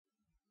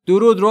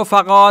درود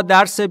رفقا،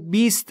 درس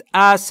 20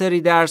 از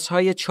سری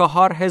درسهای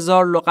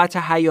 4000 لغت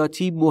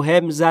حیاتی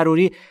مهم،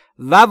 ضروری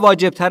و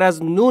واجبتر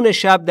از نون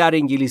شب در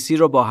انگلیسی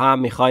رو با هم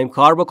میخوایم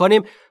کار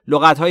بکنیم.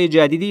 لغتهای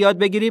جدیدی یاد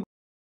بگیریم.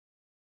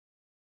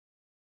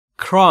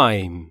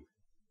 crime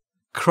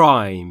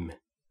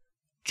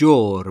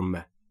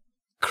جرم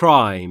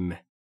crime.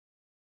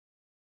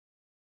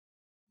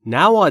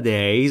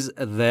 Nowadays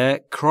the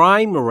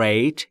crime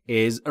rate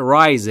is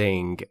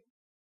rising.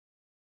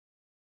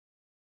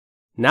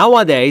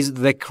 Nowadays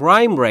the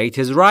crime rate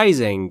is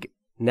rising.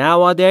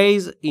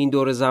 Nowadays این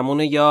دور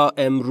زمانه یا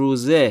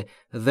امروزه.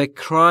 The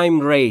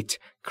crime rate،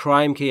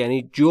 crime که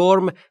یعنی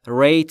جرم،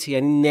 rate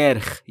یعنی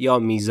نرخ یا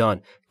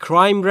میزان.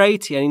 crime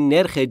rate یعنی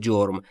نرخ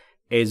جرم.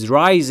 is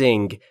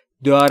rising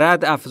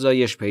دارد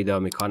افزایش پیدا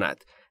می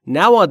کند.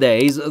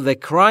 Nowadays the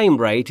crime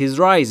rate is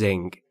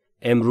rising.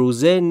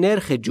 امروزه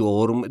نرخ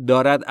جرم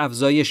دارد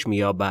افزایش می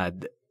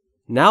یابد.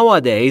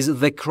 Nowadays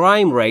the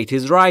crime rate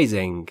is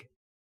rising.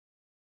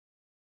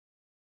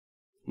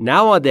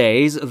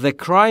 Nowadays the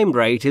crime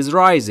rate is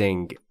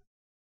rising.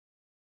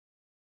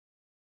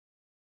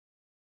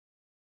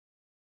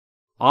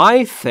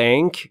 I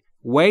think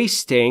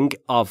wasting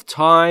of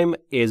time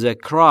is a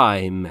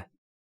crime.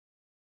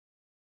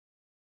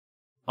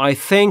 I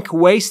think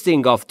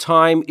wasting of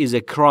time is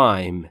a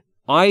crime.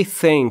 I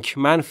think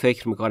من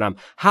فکر میکنم.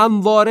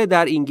 همواره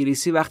در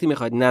انگلیسی وقتی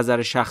میخواید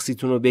نظر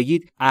شخصیتون رو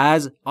بگید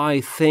از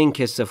I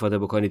think استفاده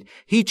بکنید.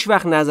 هیچ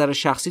وقت نظر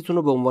شخصیتون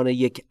رو به عنوان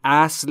یک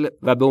اصل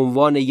و به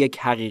عنوان یک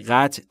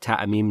حقیقت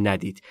تعمیم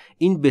ندید.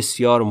 این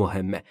بسیار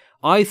مهمه.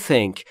 I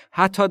think.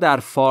 حتی در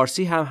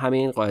فارسی هم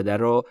همین قاعده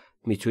رو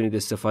میتونید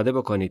استفاده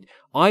بکنید.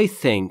 I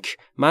think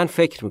من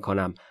فکر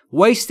میکنم.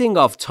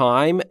 Wasting of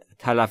time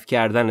تلف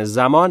کردن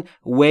زمان.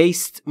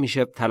 waste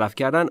میشه تلف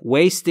کردن.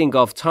 wasting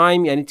of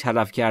time یعنی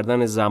تلف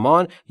کردن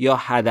زمان یا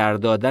هدر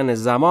دادن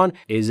زمان.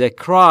 is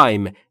a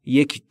crime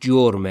یک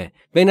جرمه.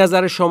 به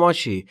نظر شما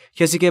چی؟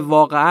 کسی که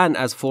واقعاً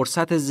از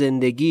فرصت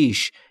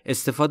زندگیش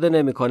استفاده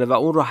نمیکنه و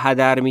اون رو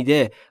هدر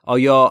میده،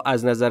 آیا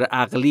از نظر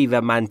عقلی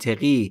و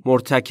منطقی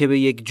مرتکب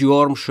یک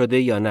جرم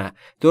شده یا نه؟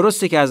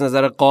 درسته که از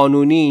نظر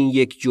قانونی این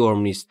یک جرم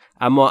نیست،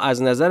 اما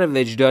از نظر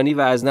وجدانی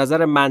و از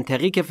نظر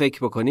منطقی که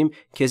فکر بکنیم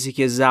کسی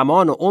که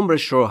زمان و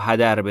عمرش رو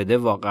هدر بده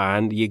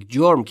واقعاً یک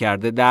جرم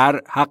کرده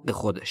در حق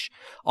خودش.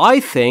 I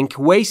think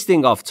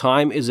wasting of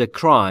time is a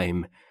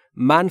crime.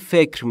 من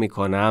فکر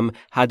میکنم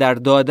هدر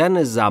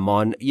دادن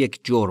زمان یک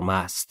جرم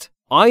است.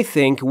 I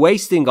think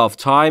wasting of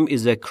time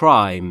is a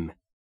crime.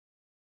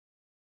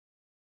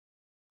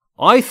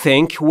 I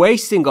think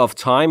wasting of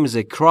time is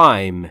a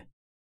crime.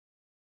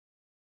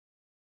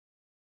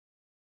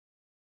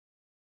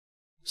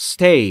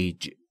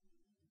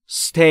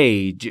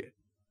 stage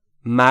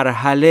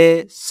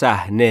مرحله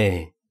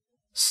صحنه.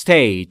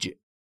 stage.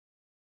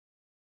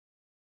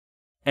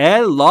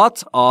 A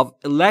lot of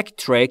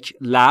electric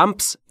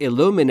lamps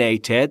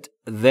illuminated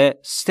the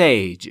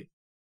stage.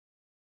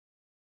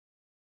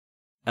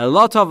 A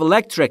lot of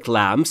electric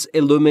lamps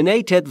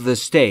illuminated the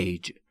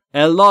stage.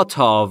 A lot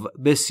of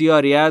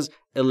بسیاری از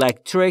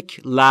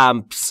electric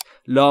lamps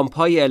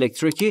لامپ‌های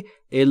الکتریکی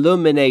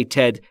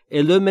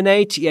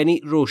illuminate یعنی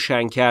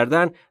روشن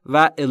کردن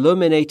و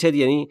illuminated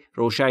یعنی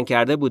روشن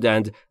کرده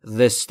بودند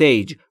the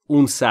stage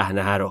اون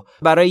صحنه ها رو.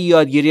 برای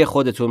یادگیری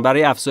خودتون،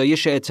 برای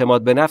افزایش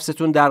اعتماد به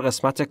نفستون در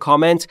قسمت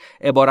کامنت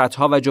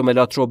عبارتها و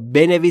جملات رو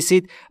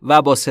بنویسید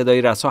و با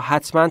صدای رسا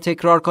حتما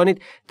تکرار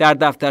کنید. در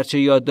دفترچه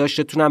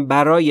یادداشتتونم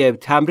برای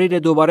تمرین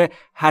دوباره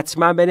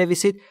حتما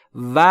بنویسید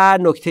و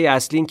نکته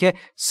اصلی این که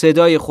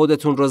صدای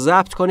خودتون رو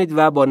ضبط کنید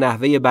و با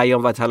نحوه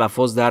بیان و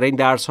تلفظ در این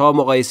درسها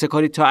مقایسه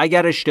کنید تا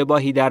اگر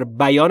اشتباهی در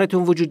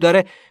بیانتون وجود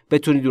داره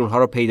بتونید اونها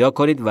رو پیدا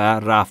کنید و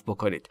رفع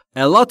بکنید. A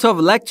lot of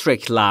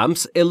electric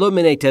lamps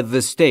illuminated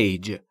the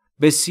stage.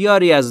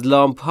 بسیاری از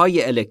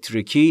لامپ‌های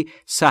الکتریکی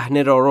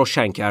صحنه را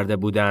روشن کرده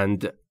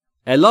بودند.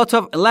 A lot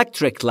of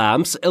electric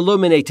lamps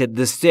illuminated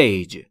the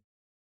stage.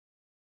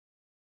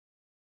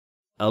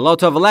 A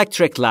lot of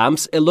electric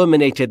lamps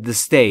illuminated the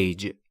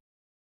stage.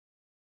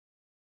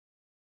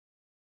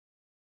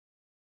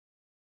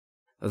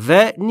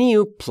 The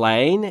new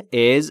plane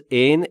is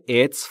in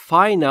its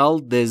final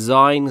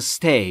design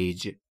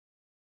stage.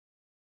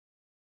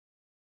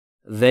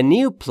 The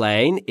new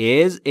plane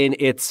is in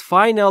its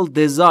final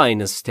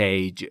design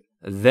stage.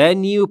 The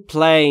new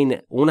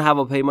plane اون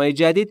هواپیمای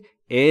جدید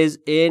is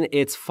in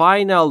its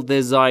final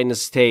design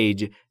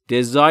stage.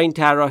 design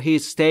طراحی،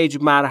 stage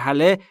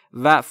مرحله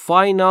و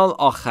final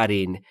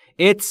آخرین.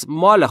 It's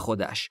مال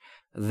خودش.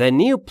 The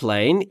new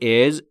plane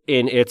is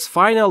in its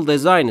final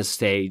design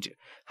stage.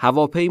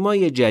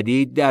 هواپیمای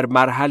جدید در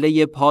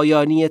مرحله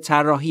پایانی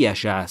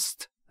طراحیش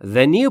است.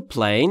 The new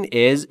plane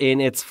is in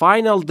its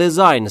final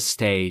design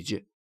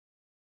stage.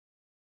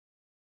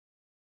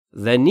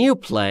 The new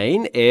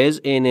plane is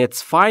in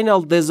its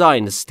final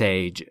design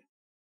stage.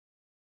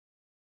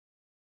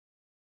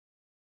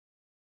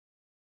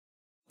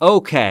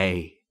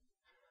 Okay.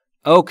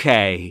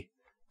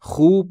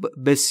 خوب،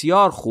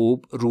 بسیار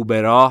خوب، رو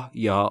به راه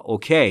یا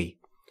okay.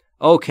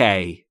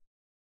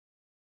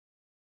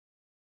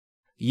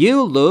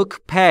 You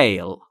look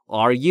pale.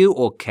 Are you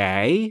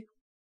okay?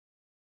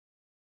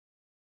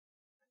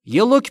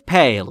 You look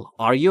pale.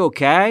 Are you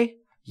okay?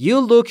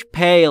 You look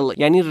pale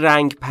یعنی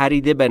رنگ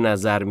پریده به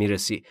نظر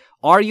میرسی.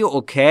 Are you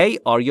okay؟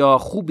 آیا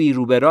خوبی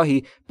رو به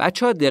راهی؟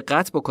 بچه ها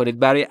دقت بکنید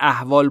برای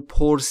احوال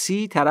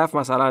پرسی طرف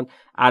مثلا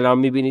الان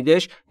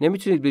میبینیدش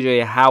نمیتونید به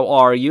جای how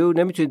are you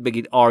نمیتونید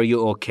بگید are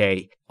you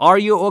okay. Are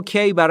you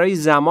okay برای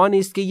زمانی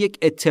است که یک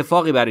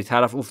اتفاقی برای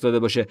طرف افتاده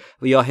باشه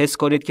و یا حس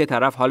کنید که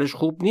طرف حالش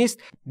خوب نیست.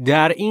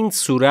 در این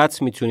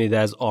صورت میتونید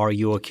از are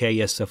you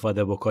okay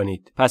استفاده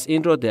بکنید. پس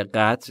این رو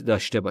دقت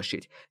داشته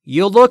باشید.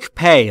 You look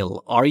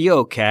pale. Are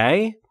you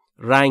okay؟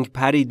 رنگ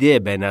پریده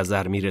به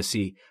نظر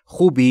میرسی.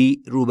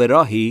 خوبی رو به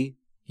راهی؟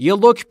 You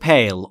look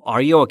pale.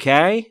 Are you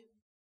okay?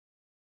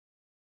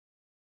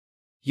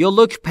 You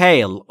look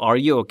pale. Are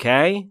you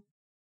okay?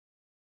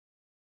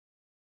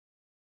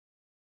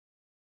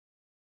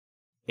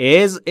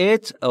 Is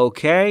it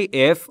okay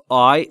if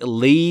I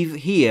leave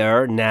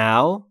here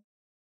now?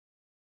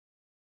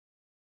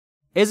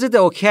 Is it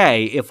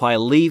okay if I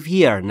leave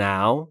here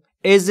now?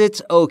 Is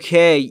it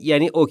okay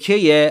یعنی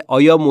اوکیه؟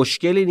 آیا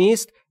مشکلی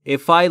نیست؟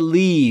 If I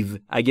leave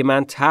اگه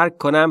من ترک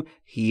کنم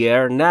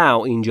here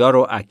now اینجا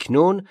رو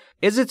اکنون.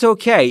 Is it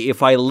okay if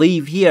I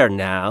leave here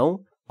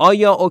now?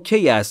 آیا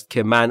اوکی است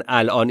که من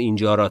الان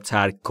اینجا را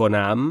ترک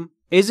کنم؟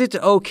 Is it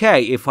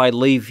okay if I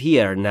leave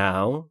here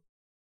now?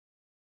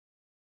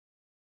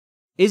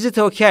 Is it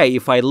okay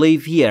if I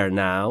leave here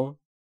now?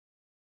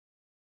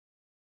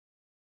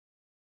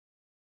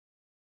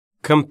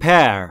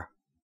 Compare.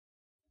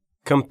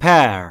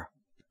 Compare.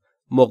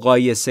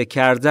 مقایسه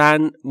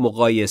کردن،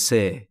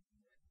 مقایسه.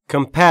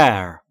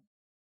 Compare.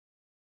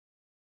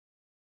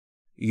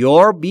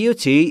 Your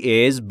beauty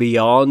is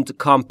beyond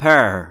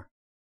compare.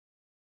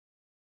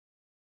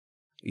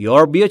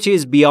 Your beauty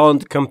is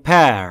beyond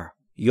compare.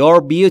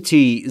 Your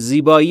beauty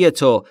زیبایی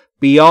تو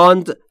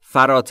beyond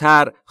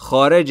فراتر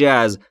خارج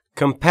از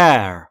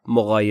compare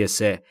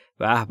مقایسه.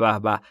 به به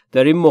به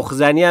داریم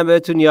مخزنی هم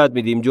بهتون یاد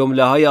میدیم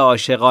جمله های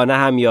عاشقانه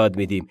هم یاد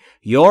میدیم.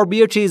 Your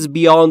beauty is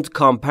beyond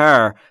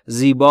compare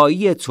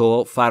زیبایی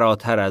تو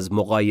فراتر از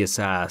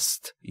مقایسه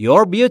است.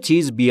 Your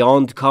beauty is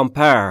beyond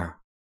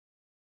compare.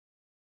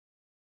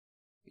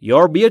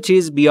 Your beauty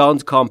is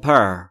beyond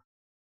compare.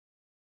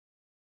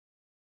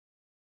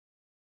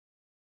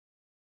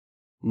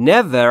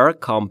 Never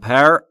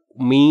compare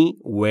me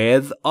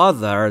with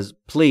others,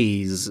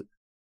 please.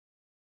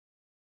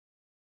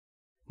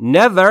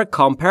 Never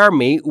compare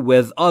me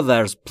with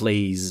others,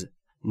 please.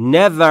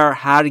 Never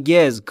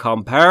هرگز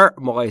compare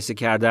مقایسه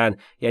کردن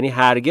یعنی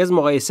هرگز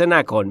مقایسه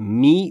نکن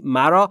me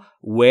مرا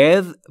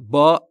with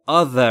با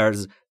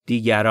others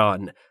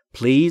دیگران.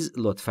 Please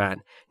لطفاً.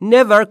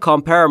 Never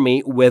compare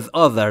me with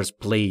others,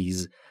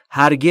 please.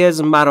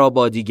 هرگز مرا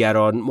با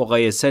دیگران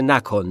مقایسه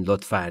نکن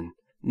لطفاً.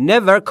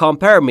 Never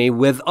compare me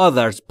with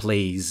others,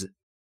 please.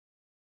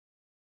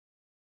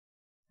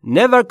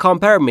 Never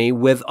compare me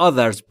with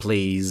others,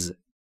 please.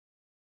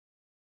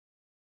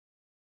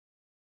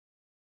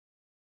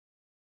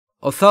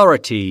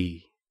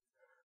 Authority.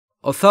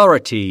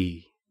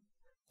 Authority.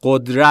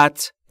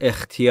 قدرت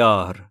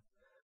اختیار.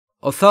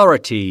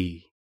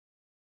 Authority.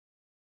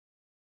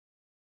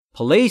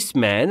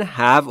 Policemen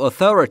have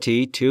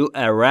authority to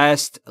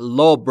arrest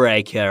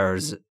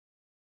lawbreakers.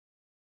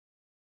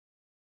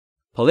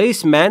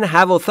 Policemen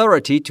have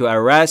authority to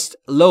arrest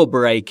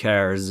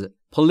lawbreakers.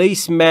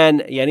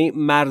 Policemen یعنی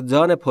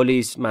مردان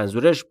پلیس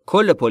منظورش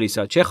کل پلیس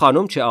ها چه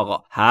خانم چه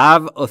آقا.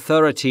 Have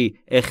authority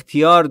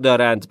اختیار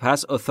دارند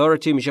پس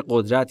authority میشه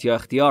قدرت یا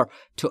اختیار.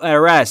 To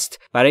arrest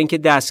برای اینکه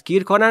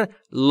دستگیر کنن.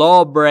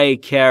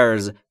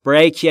 Lawbreakers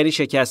break یعنی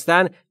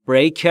شکستن.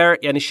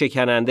 Breaker یعنی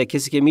شکننده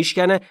کسی که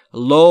میشکنه.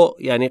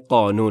 Law یعنی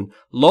قانون.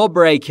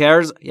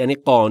 Lawbreakers یعنی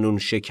قانون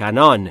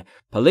شکنان.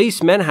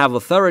 Policemen have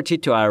authority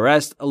to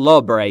arrest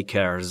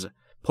lawbreakers.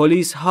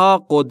 پلیس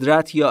ها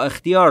قدرت یا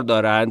اختیار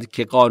دارند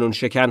که قانون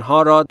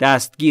شکنها را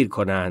دستگیر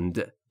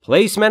کنند.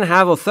 Policemen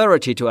have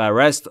authority to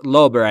arrest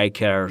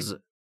lawbreakers.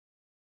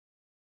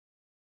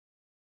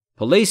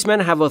 Policemen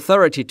have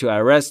authority to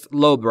arrest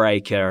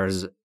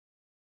lawbreakers.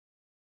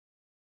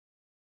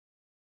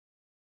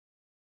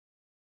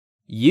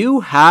 You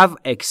have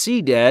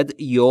exceeded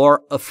your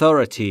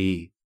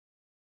authority.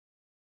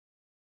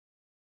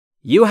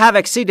 You have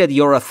exceeded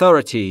your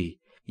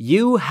authority.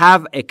 You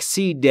have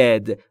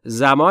exceeded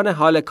زمان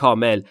حال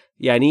کامل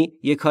یعنی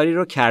یه کاری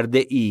رو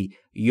کرده ای.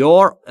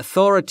 Your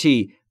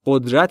authority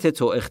قدرت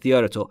تو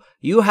اختیار تو.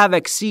 You have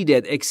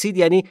exceeded exceed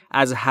یعنی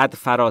از حد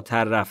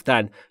فراتر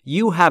رفتن.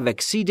 You have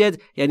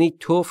exceeded یعنی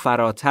تو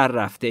فراتر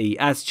رفته ای.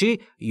 از چی؟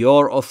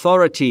 Your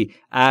authority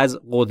از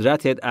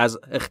قدرتت از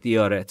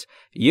اختیارت.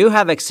 You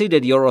have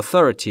exceeded your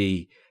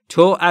authority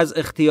تو از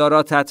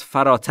اختیاراتت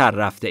فراتر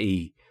رفته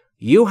ای.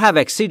 You have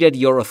exceeded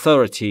your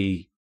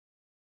authority.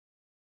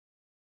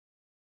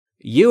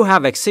 You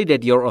have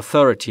exceeded your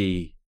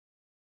authority.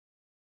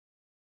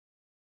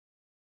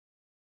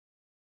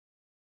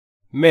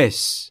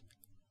 Miss.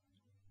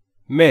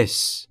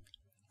 Miss.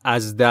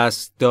 از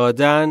دست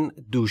دادن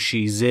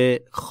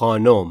دوشیزه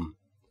خانم.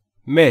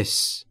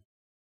 Miss.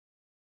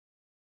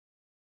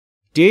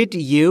 Did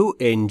you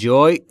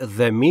enjoy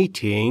the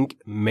meeting,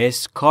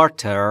 Miss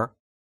Carter?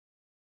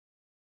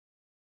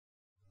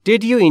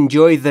 Did you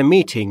enjoy the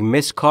meeting,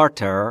 Miss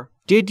Carter?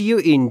 Did you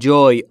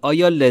enjoy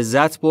آیا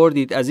لذت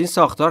بردید؟ از این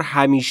ساختار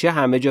همیشه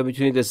همه جا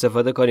میتونید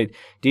استفاده کنید.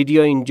 Did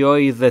you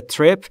enjoy the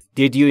trip?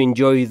 Did you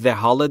enjoy the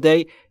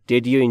holiday?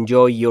 Did you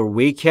enjoy your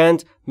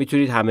weekend?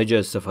 میتونید همه جا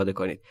استفاده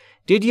کنید.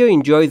 Did you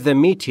enjoy the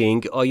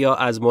meeting? آیا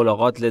از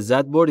ملاقات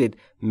لذت بردید؟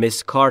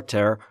 Miss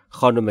Carter،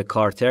 خانم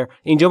کارتر.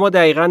 اینجا ما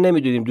دقیقاً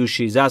نمیدونیم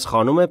دوشیزه از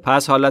خانومه،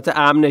 پس حالت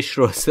امنش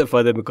رو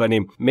استفاده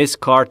میکنیم. Miss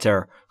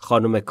Carter،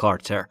 خانم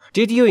کارتر.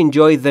 Did you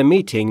enjoy the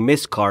meeting,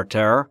 Miss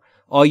Carter?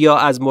 آیا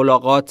از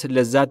ملاقات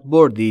لذت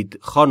بردید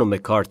خانم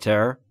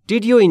کارتر؟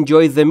 Did you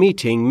enjoy the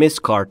meeting, Miss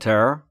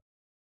Carter?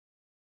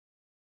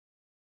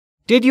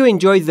 Did you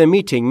enjoy the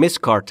meeting, Miss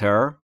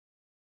Carter?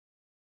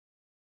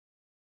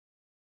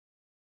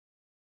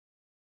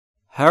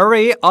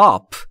 Hurry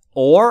up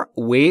or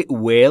we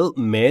will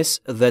miss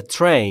the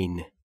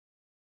train.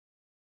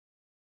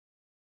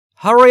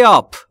 Hurry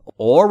up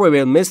or we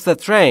will miss the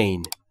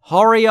train.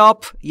 Hurry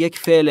up یک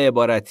فعل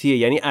عبارتیه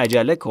یعنی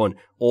عجله کن.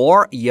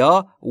 Or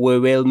یا we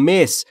will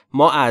miss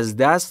ما از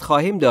دست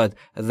خواهیم داد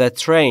the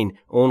train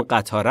اون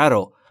قطاره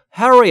رو.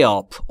 Hurry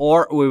up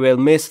or we will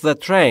miss the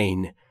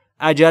train.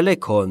 عجله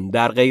کن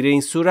در غیر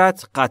این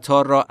صورت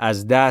قطار را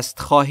از دست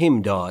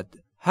خواهیم داد.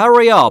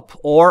 Hurry up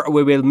or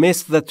we will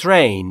miss the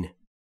train.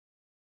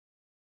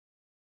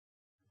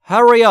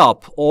 Hurry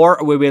up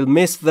or we will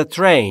miss the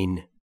train.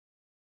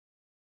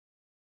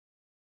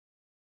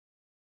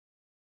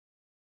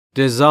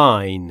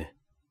 Design.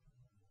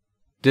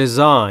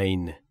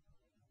 Design.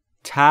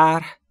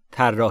 طرح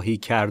طراحی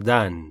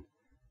کردن.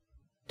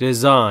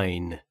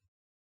 Design.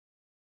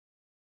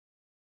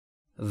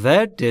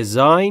 The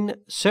design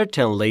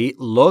certainly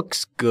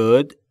looks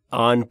good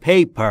on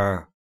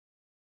paper.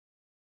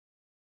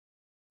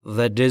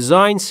 The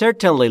design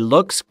certainly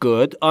looks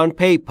good on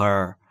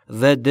paper.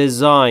 The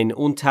design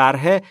اون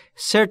طرح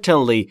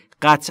certainly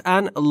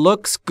قطعاً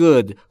looks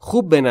good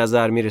خوب به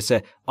نظر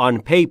میرسه on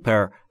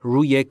paper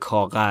روی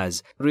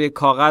کاغذ. روی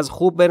کاغذ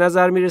خوب به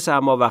نظر میرسه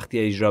اما وقتی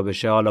اجرا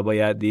بشه حالا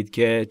باید دید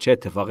که چه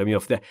اتفاقی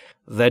میفته.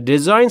 The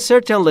design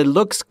certainly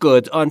looks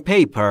good on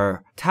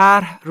paper.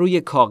 طرح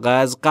روی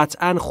کاغذ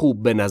قطعاً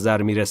خوب به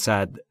نظر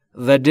میرسد.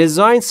 The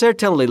design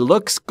certainly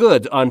looks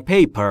good on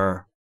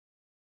paper.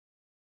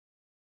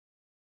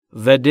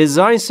 The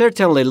design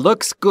certainly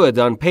looks good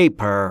on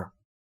paper.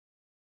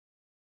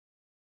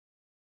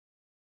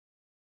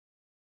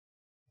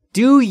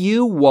 Do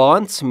you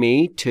want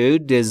me to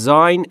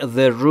design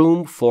the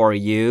room for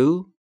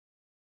you?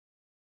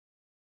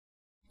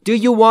 Do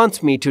you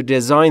want me to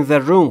design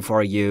the room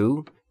for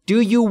you? Do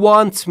you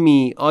want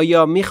me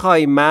آیا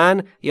میخوای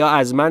من یا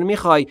از من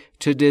میخوای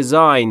to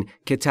design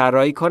که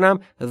طراحی کنم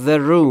the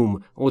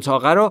room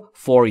اتاق رو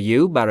for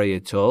you برای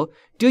تو.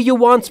 Do you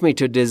want me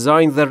to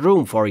design the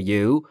room for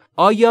you?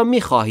 آیا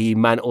میخواهی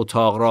من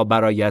اتاق را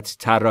برایت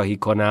طراحی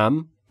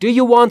کنم؟ Do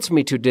you want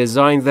me to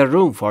design the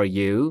room for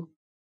you?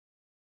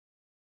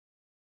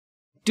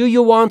 Do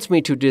you want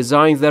me to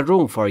design the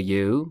room for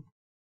you?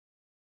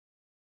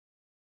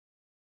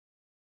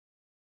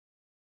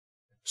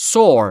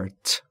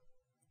 Sort.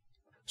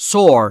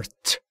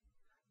 Sort.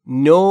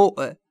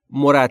 نوع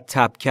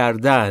مرتب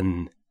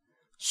کردن.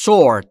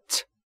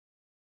 Sort.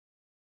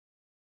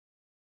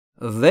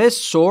 This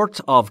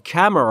sort of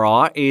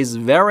camera is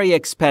very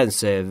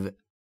expensive.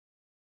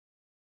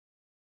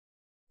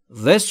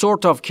 This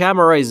sort of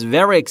camera is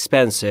very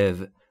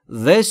expensive.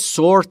 This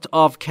sort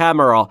of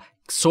camera.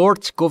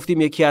 Sort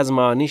گفتیم یکی از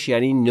معانیش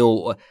یعنی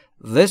نوع.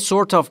 This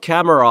sort of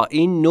camera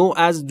این نوع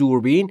از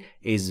دوربین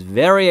is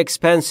very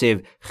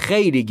expensive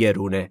خیلی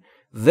گرونه.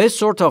 This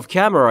sort of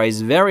camera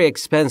is very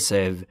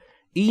expensive.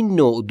 این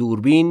نوع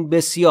دوربین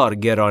بسیار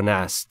گران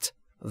است.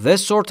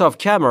 This sort of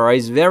camera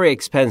is very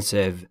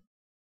expensive.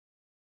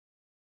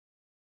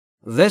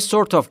 This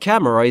sort of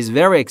camera is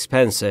very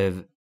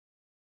expensive.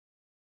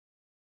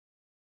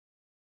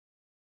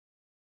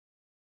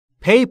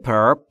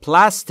 Paper,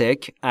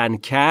 plastic,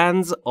 and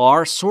cans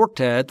are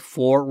sorted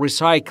for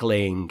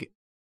recycling.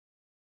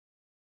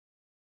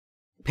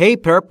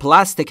 Paper,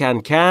 plastic,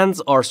 and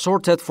cans are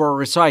sorted for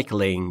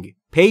recycling.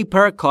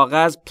 Paper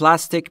کاغذ،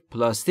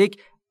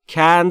 پلاستیک،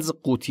 cans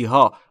قوطی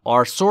ها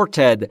are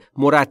sorted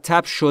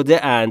مرتب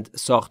شده اند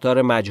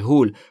ساختار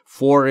مجهول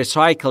for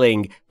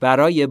recycling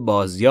برای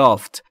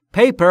بازیافت.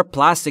 Paper,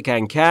 plastic,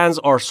 and cans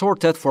are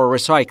sorted for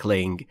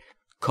recycling.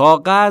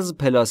 کاغذ،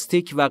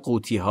 پلاستیک و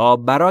قوطی ها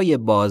برای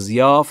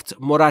بازیافت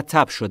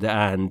مرتب شده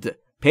اند.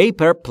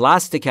 Paper,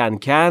 plastic,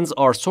 and cans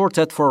are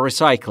sorted for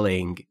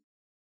recycling.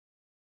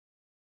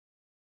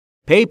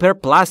 Paper,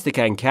 plastic,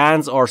 and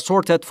cans are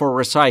sorted for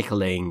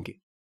recycling.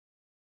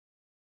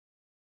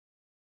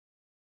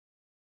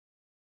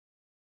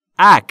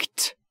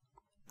 Act.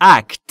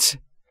 Act.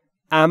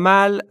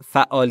 عمل،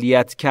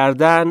 فعالیت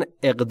کردن،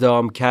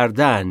 اقدام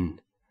کردن.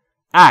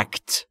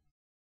 Act.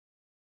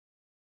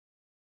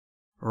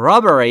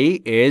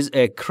 Robbery is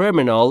a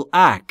criminal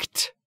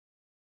act.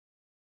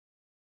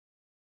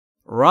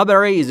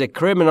 Robbery is a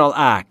criminal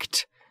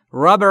act.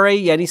 robbery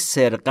یعنی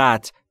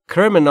سرقت،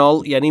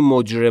 criminal یعنی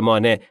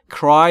مجرمانه،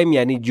 crime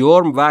یعنی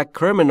جرم و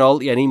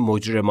criminal یعنی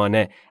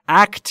مجرمانه.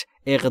 act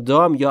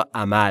اقدام یا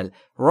عمل.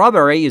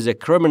 robbery is a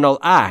criminal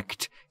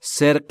act.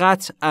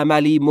 سرقت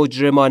عملی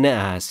مجرمانه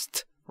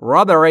است.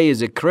 robbery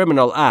is a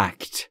criminal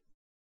act.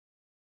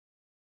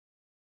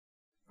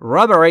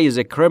 Robbery is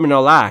a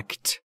criminal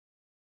act.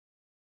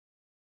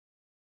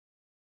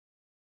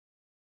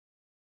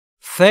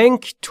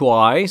 Think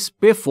twice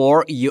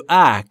before you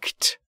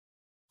act.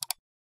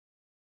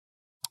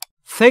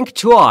 Think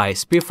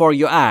twice before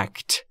you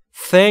act.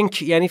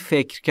 Think یعنی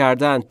فکر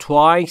کردن.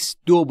 Twice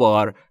دو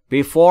بار.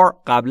 Before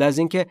قبل از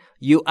اینکه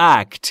you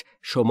act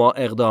شما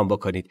اقدام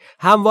بکنید.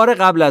 همواره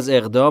قبل از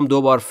اقدام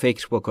دو بار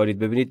فکر بکنید.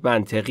 ببینید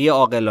منطقی،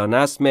 عاقلانه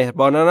است،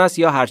 مهربانانه است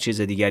یا هر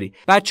چیز دیگری.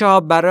 بچه‌ها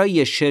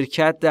برای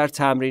شرکت در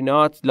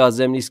تمرینات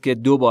لازم نیست که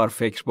دو بار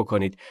فکر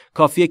بکنید.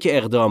 کافیه که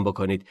اقدام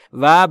بکنید.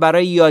 و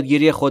برای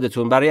یادگیری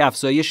خودتون، برای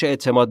افزایش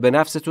اعتماد به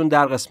نفستون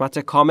در قسمت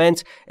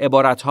کامنت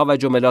عبارت‌ها و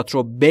جملات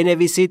رو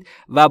بنویسید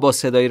و با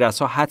صدای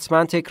رسا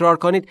حتما تکرار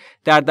کنید.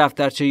 در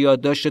دفترچه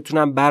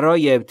یادداشتتونم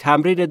برای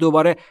تمرین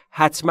دوباره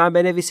حتما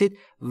بنویسید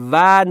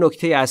و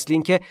نکته اصلی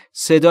این که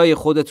صدای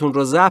خودتون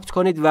رو ضبط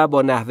کنید و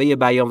با نحوه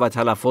بیان و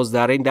تلفظ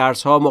در این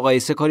درسها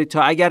مقایسه کنید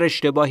تا اگر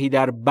اشتباهی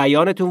در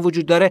بیانتون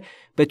وجود داره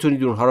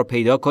بتونید اونها رو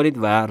پیدا کنید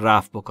و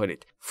رفع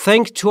بکنید.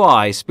 Think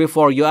twice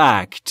before you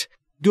act.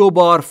 دو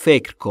بار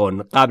فکر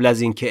کن قبل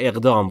از اینکه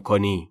اقدام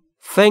کنی.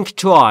 Think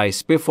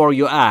twice before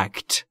you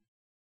act.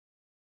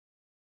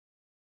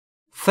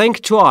 Think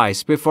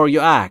twice before you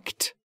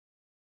act.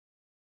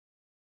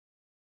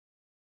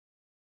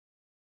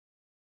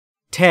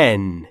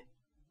 10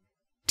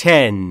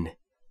 10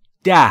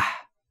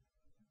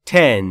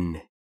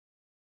 10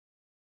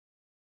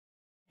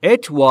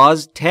 It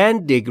was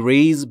 10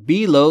 degrees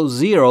below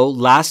zero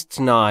last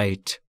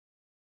night.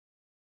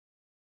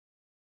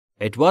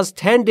 It was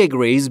 10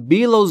 degrees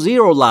below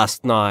zero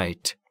last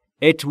night.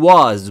 It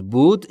was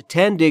بود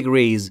 10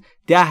 degrees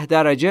 10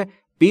 درجه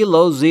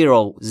below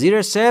zero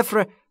زیر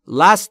صفر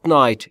last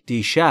night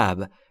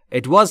دیشب.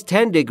 It was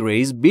 10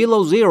 degrees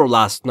below zero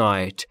last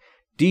night.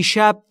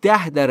 دیشب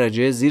 10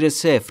 درجه زیر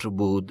صفر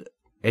بود.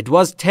 It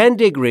was 10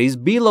 degrees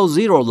below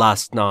zero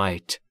last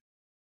night.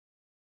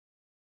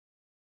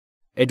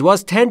 It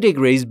was 10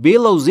 degrees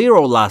below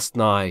zero last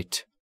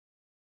night.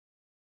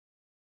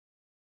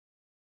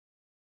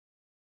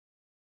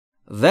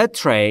 The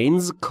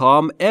trains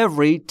come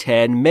every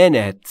 10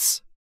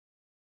 minutes.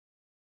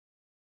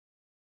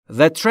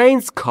 The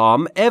trains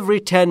come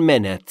every 10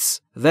 minutes.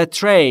 The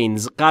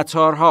trains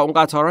قطارها، اون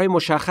قطارهای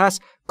مشخص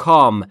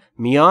come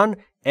میان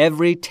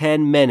every 10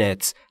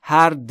 minutes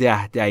هر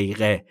 10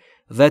 دقیقه.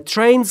 The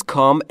trains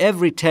come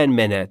every 10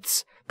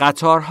 minutes.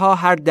 قطارها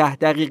هر 10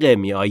 دقیقه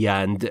می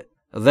آیند.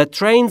 The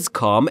trains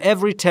come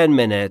every 10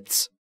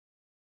 minutes.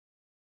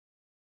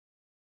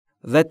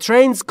 The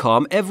trains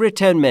come every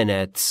 10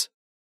 minutes.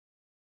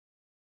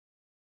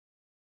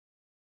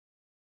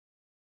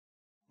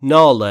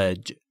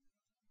 Knowledge.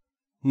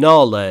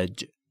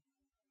 Knowledge.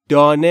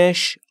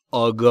 دانش،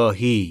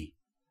 آگاهی.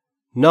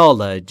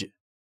 Knowledge.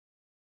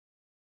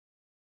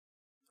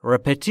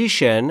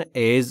 Repetition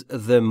is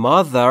the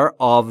mother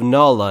of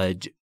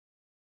knowledge.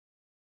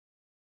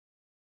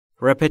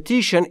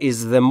 Repetition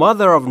is the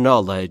mother of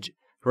knowledge.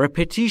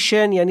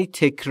 Repetition یعنی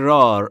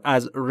تکرار،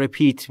 از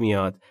repeat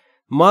میاد.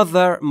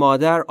 Mother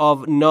مادر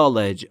of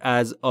knowledge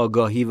از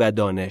آگاهی و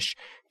دانش.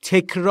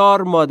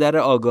 تکرار مادر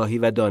آگاهی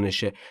و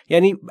دانشه.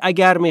 یعنی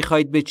اگر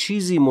میخواید به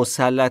چیزی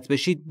مسلط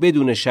بشید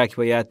بدون شک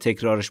باید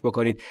تکرارش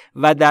بکنید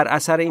و در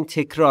اثر این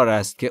تکرار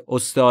است که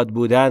استاد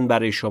بودن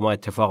برای شما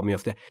اتفاق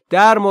میفته.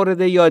 در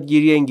مورد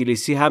یادگیری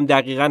انگلیسی هم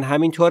دقیقاً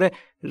همینطوره.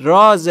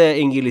 راز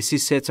انگلیسی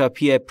 3 تا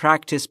پیه: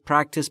 practice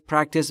practice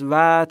practice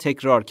و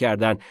تکرار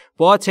کردن.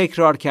 با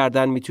تکرار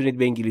کردن میتونید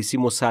به انگلیسی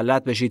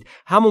مسلط بشید،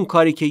 همون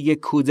کاری که یک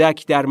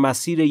کودک در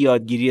مسیر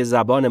یادگیری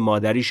زبان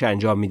مادریش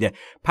انجام میده.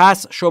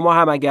 پس شما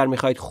هم اگر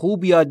میخواید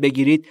خوب یاد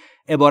بگیرید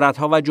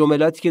عبارتها و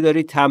جملاتی که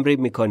دارید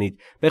تمرین میکنید،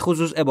 به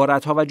خصوص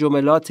عبارتها و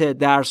جملات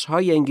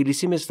درسهای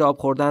انگلیسی مثل آب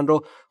خوردن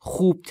رو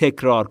خوب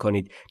تکرار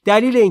کنید.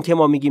 دلیل این که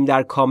ما میگیم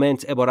در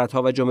کامنت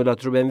عبارتها و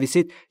جملات رو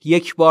بنویسید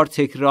یک بار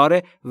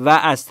تکراره و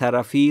از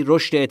طرفی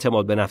رشد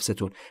اعتماد به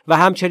نفستون و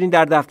همچنین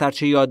در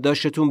دفترچه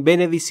یادداشتتون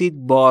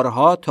بنویسید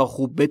بارها تا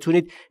خوب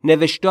بتونید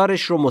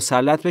نوشتارش رو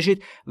مسلط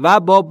بشید و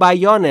با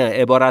بیان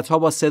عبارتها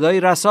با صدای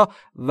رسا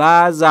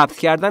و ضبط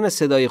کردن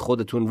صدای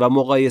خودتون و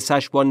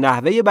مقایسش با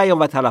نحوه بیان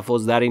و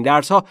تلفظ در این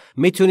درسها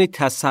میتونید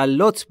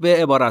تسلط به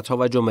عبارتها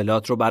و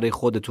جملات رو برای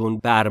خودتون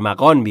به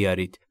ارمغان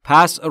بیارید.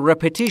 پس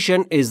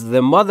repetition is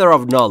the mother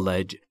of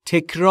knowledge.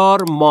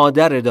 تکرار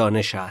مادر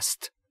دانش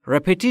است.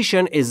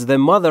 Repetition is the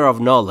mother of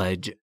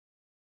knowledge.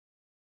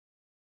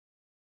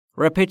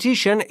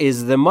 Repetition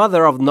is the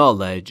mother of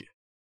knowledge.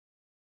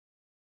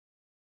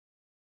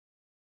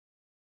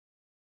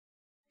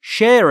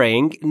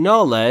 Sharing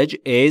knowledge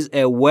is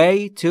a way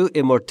to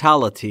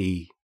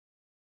immortality.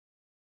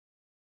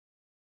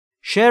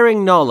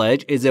 Sharing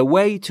knowledge is a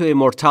way to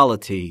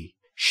immortality.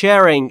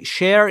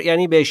 share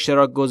یعنی به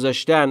اشتراک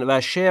گذاشتن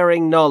و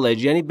sharing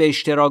knowledge یعنی به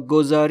اشتراک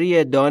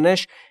گذاری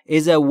دانش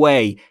is a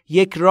way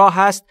یک راه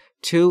هست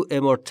to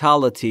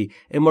immortality.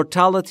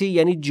 Immortality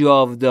یعنی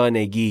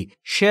جاودانگی.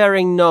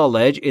 Sharing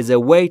knowledge is a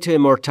way to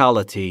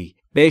immortality.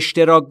 به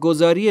اشتراک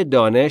گذاری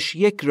دانش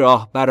یک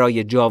راه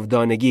برای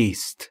جاودانگی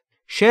است.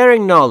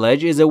 Sharing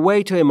knowledge is a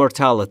way to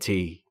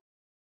immortality.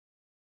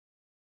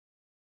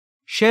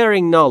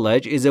 Sharing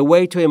knowledge is a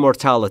way to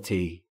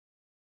immortality.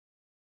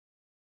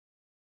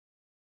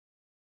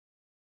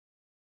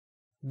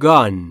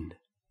 Gun.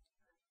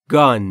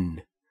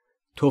 Gun.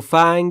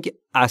 تفنگ،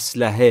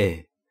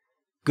 اسلحه.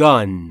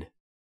 Gun.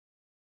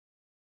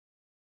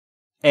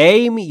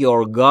 Aim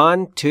your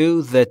gun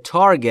to the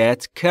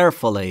target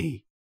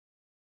carefully.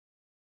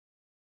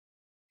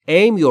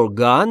 Aim your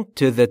gun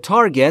to the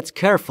target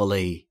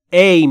carefully.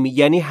 Aim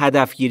یعنی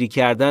هدف گیری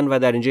کردن و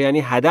در اینجا یعنی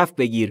هدف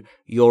بگیر.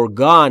 Your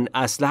gun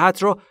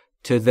اسلحت رو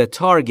to the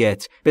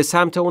target به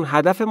سمت اون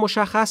هدف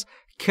مشخص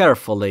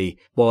carefully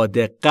با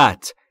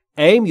دقت.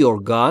 Aim your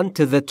gun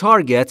to the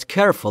target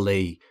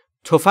carefully.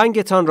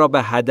 تفنگتان را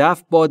به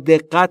هدف با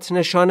دقت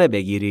نشانه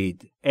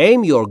بگیرید.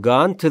 Aim your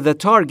gun to the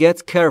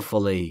target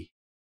carefully.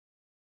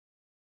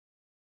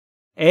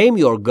 Aim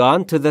your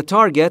gun to the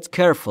target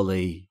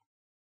carefully.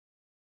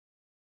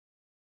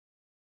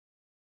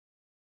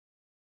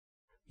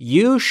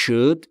 You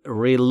should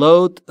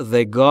reload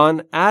the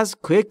gun as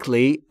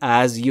quickly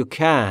as you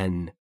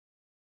can.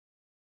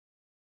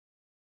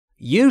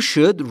 You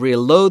should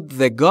reload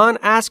the gun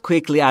as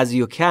quickly as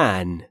you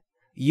can.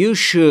 You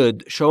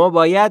should شما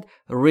باید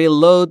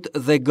reload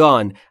the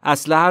gun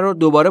اسلحه رو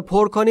دوباره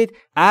پر کنید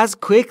as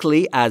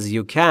quickly as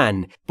you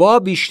can با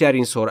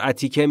بیشترین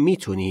سرعتی که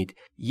میتونید.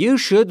 You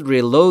should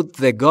reload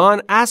the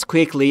gun as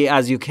quickly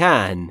as you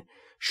can.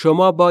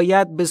 شما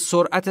باید به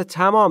سرعت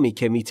تمامی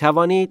که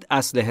میتوانید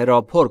اسلحه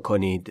را پر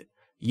کنید.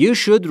 You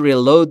should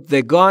reload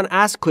the gun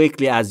as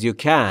quickly as you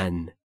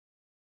can.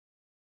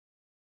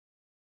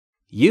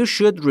 You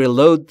should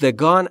reload the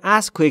gun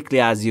as quickly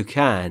as you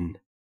can.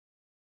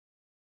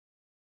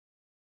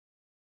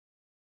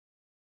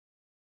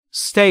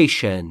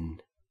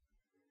 Station.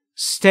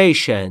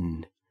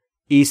 Station.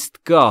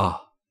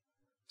 ایستگاه.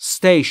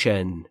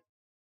 Station.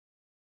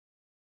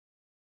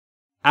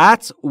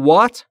 At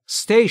what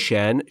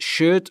station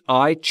should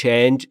I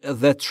change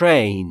the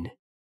train?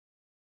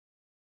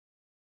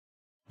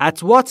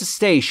 At what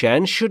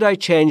station should I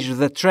change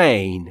the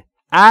train?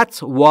 At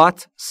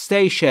what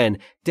station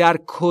در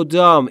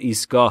کدام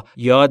ایستگاه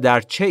یا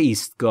در چه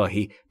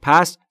ایستگاهی.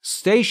 پس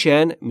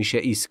station میشه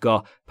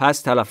ایستگاه.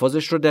 پس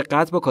تلفظش رو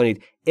دقت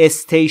بکنید.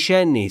 station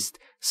نیست.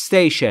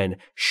 station.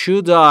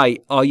 Should I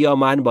آیا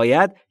من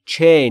باید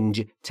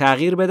change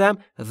تغییر بدم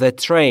the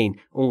train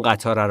اون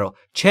قطار رو.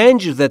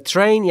 change the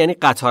train یعنی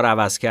قطار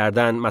عوض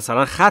کردن.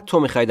 مثلا خط رو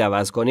میخواید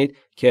عوض کنید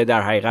که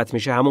در حقیقت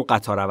میشه همون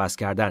قطار عوض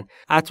کردن.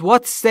 At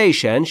what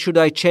station should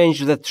I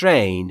change the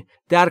train?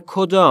 در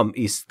کدام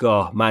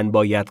ایستگاه من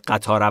باید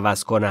قطار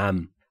عوض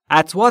کنم؟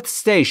 At what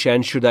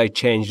station should I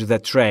change the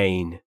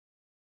train?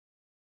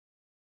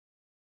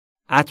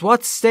 At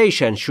what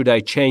station should I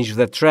change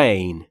the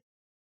train?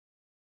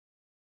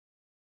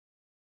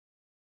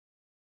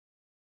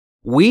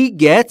 We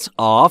get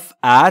off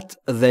at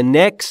the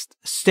next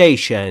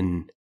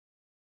station.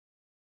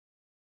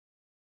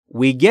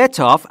 We get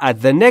off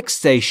at the next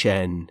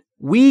station.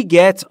 We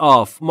get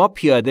off. ما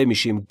پیاده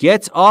میشیم.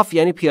 Get off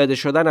یعنی پیاده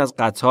شدن از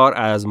قطار،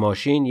 از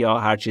ماشین یا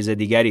هر چیز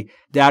دیگری.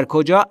 در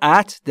کجا؟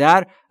 At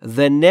در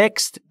the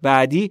next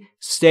بعدی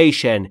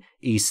station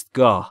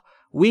ایستگاه.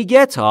 We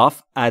get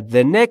off at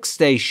the next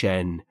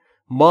station.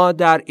 ما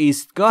در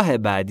ایستگاه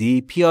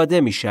بعدی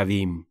پیاده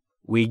میشویم.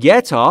 We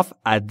get off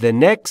at the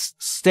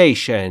next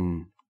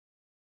station.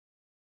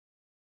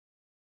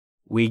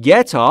 We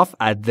get off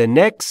at the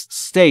next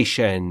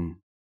station.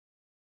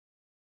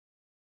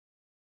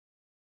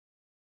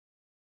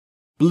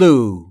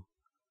 Blue.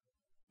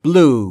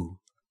 Blue.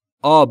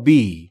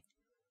 آبی.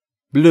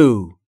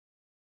 Blue.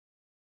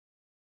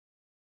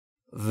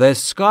 The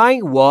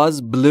sky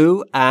was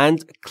blue and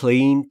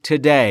clean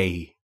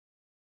today.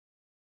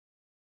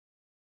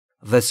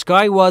 The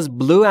sky was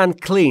blue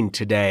and clean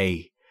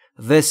today.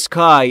 The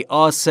sky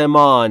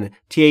آسمان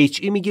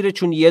THE میگیره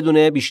چون یه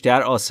دونه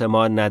بیشتر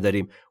آسمان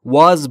نداریم.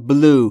 Was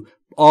blue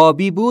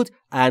آبی بود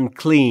and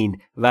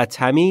clean و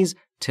تمیز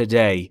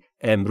today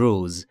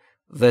امروز.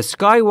 The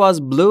sky was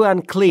blue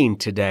and clean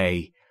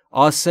today.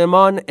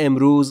 آسمان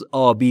امروز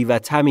آبی و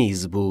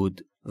تمیز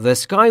بود. The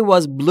sky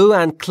was blue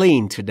and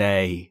clean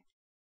today.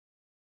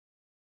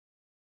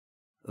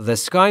 The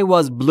sky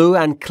was blue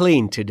and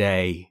clean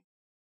today.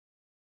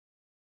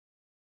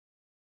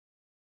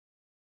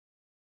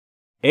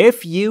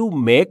 If you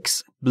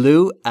mix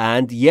blue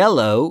and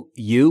yellow,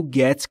 you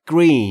get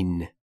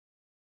green.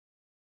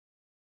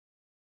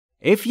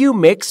 If you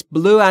mix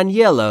blue and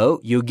yellow,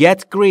 you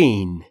get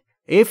green.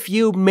 If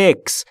you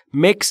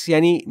mix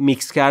یعنی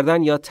میکس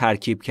کردن یا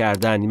ترکیب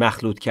کردن،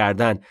 مخلوط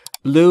کردن.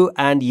 Blue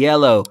and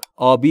yellow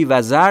آبی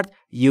و زرد.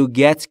 You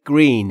get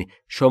green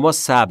شما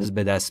سبز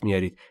به دست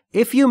میارید.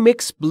 If you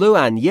mix blue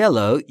and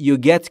yellow, you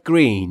get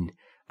green.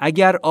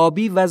 اگر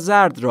آبی و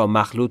زرد را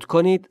مخلوط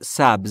کنید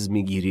سبز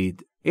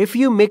میگیرید. If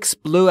you mix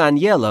blue and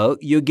yellow,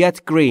 you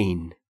get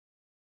green.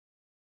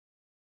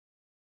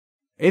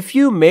 If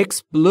you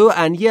mix blue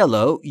and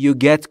yellow, you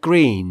get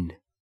green.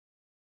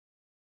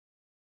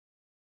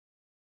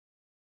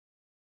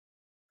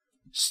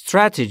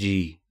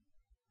 Strategy.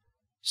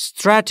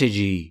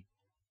 Strategy.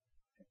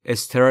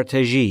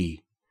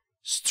 استراتژی.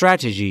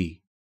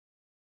 Strategy.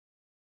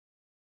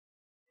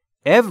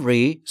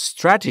 Every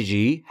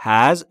strategy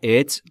has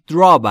its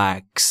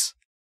drawbacks.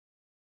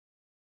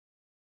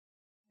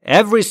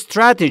 Every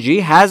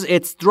strategy has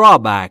its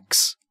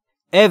drawbacks.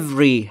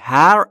 Every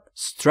هر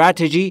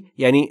strategy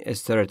یعنی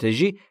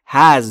استراتژی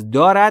has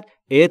دارد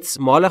its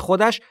مال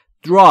خودش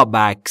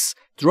drawbacks.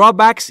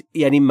 drawbacks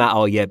یعنی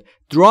معایب.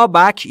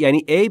 drawback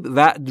یعنی عیب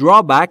و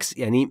drawbacks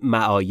یعنی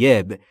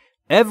معایب.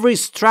 Every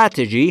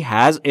strategy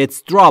has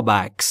its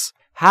drawbacks.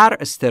 هر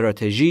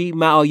استراتژی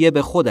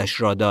معایب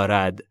خودش را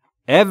دارد.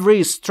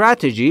 Every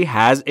strategy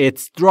has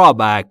its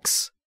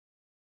drawbacks.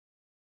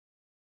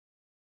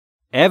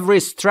 Every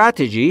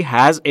strategy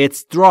has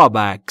its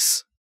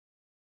drawbacks.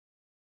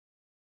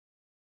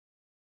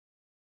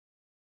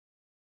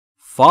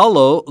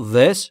 Follow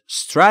this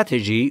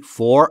strategy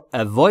for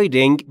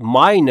avoiding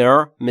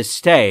minor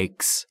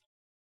mistakes.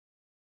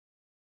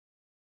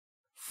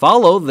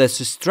 Follow this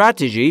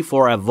strategy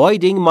for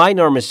avoiding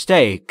minor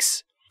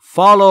mistakes.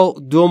 Follow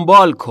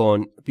دنبال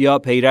کن یا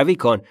پیروی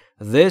کن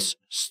this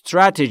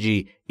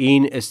strategy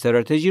این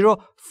استراتژی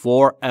رو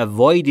for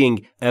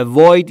avoiding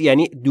avoid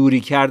یعنی دوری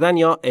کردن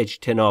یا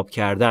اجتناب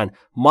کردن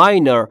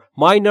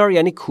minor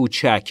یعنی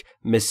کوچک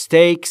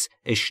mistakes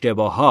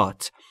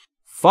اشتباهات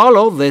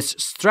Follow this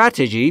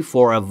strategy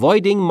for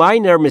avoiding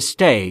minor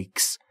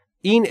mistakes.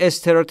 این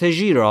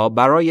استراتژی را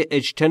برای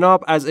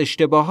اجتناب از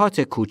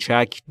اشتباهات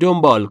کوچک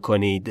دنبال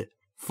کنید.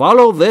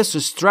 Follow this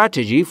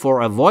strategy for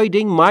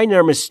avoiding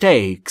minor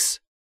mistakes.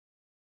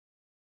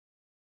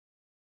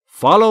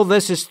 Follow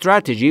this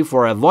strategy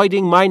for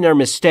avoiding minor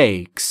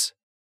mistakes.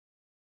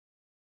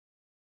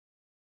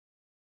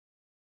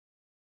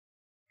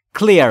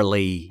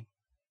 Clearly.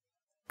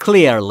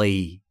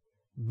 Clearly.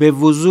 به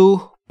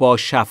وضوح با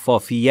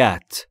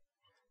شفافیت.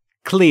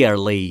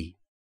 Clearly.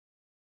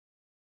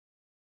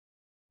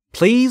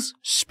 Please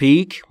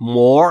speak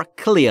more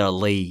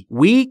clearly.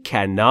 We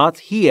cannot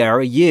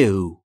hear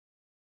you.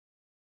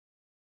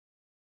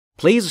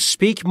 Please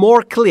speak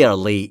more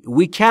clearly.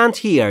 We can't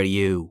hear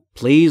you.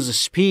 Please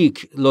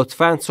speak.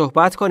 لطفاً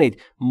صحبت کنید.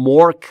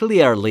 More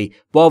clearly.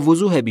 با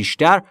وضوح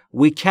بیشتر.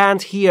 We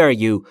can't hear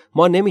you.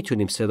 ما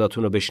نمیتونیم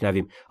صداتون رو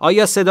بشنویم.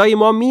 آیا صدای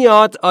ما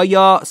میاد؟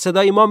 آیا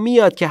صدای ما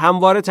میاد که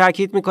همواره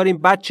تاکید میکنیم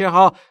بچه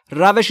ها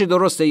روش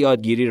درست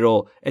یادگیری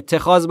رو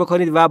اتخاذ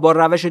بکنید و با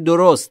روش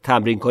درست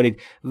تمرین کنید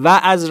و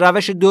از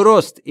روش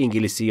درست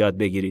انگلیسی یاد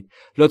بگیرید.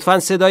 لطفاً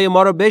صدای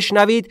ما رو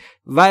بشنوید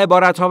و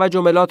عبارتها و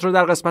جملات رو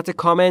در قسمت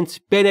کامنت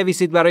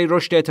بنویسید برای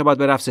رشد اعتماد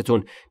به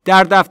نفستون.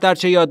 در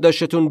دفترچه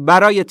یادداشتتون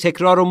برای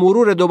تکرار و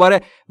مرور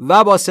دوباره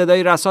و با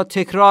صدای رسا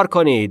تکرار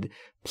کنید.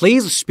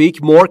 Please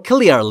speak more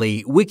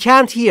clearly. We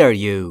can't hear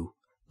you.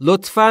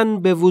 لطفاً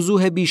به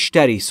وضوح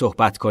بیشتری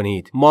صحبت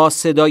کنید. ما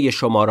صدای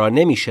شما را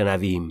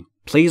نمیشنویم.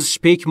 Please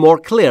speak more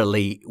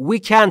clearly. We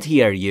can't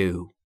hear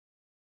you.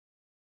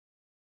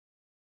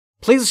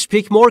 Please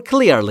speak more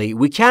clearly.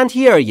 We can't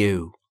hear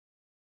you.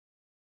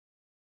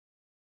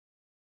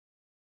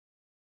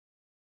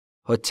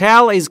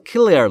 Hotel is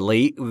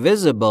clearly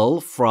visible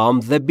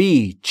from the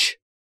beach.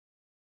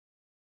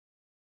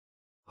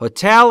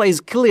 Hotel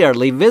is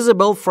clearly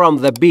visible from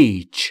the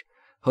beach.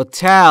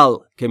 Hotel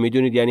که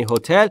میدونید یعنی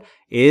هتل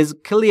is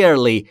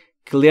clearly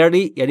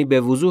یعنی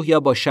به وضوح یا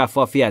با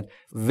شفافیت.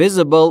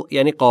 Visible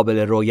یعنی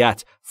قابل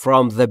رؤیت.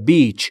 From the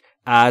beach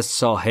از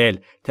ساحل.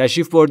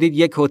 تشریف بردید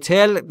یک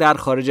هتل در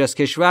خارج از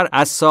کشور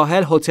از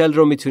ساحل هتل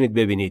رو میتونید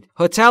ببینید.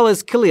 Hotel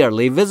is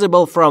clearly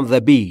visible from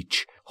the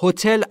beach.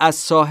 هتل از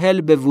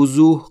ساحل به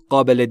وضوح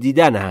قابل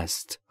دیدن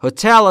است.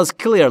 Hotel is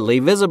clearly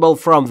visible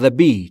from the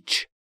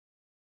beach.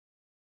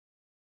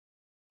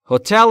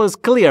 Hotel is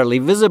clearly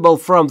visible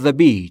from the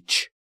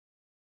beach.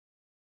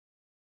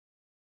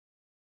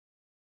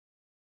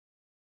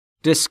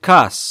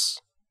 Discuss.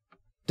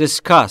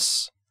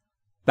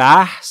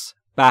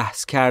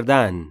 بحث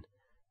کردن.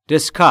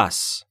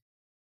 Discuss.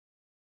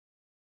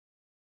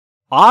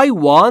 I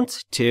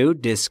want to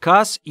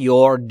discuss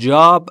your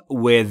job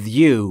with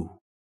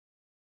you.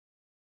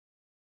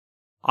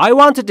 I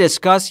want to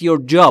discuss your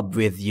job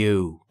with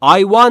you.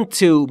 I want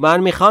to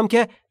من میخوام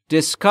که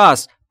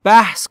discuss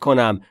بحث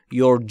کنم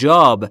your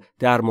job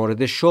در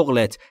مورد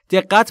شغلت.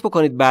 دقت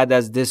بکنید بعد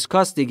از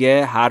discuss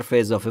دیگه حرف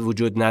اضافه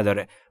وجود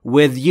نداره.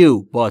 With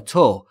you با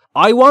تو.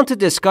 I want to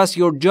discuss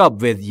your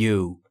job with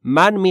you.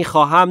 من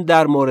میخواهم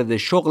در مورد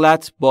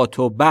شغلت با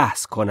تو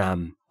بحث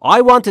کنم.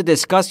 I want to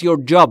discuss your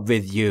job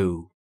with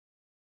you.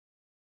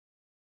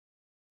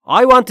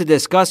 I want to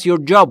discuss your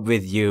job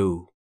with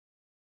you.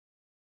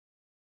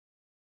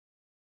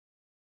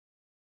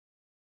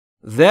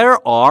 There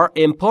are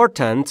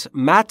important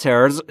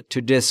matters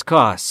to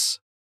discuss.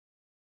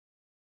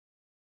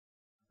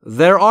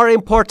 There are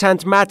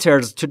important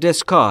matters to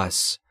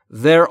discuss.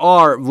 There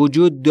are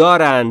وجود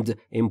دارند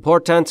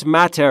important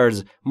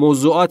matters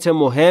موضوعات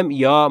مهم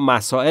یا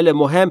مسائل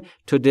مهم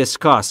to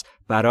discuss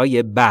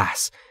برای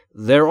بحث.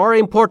 There are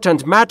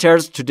important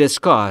matters to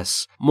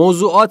discuss.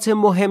 موضوعات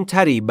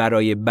مهمتری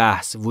برای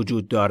بحث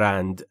وجود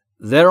دارند.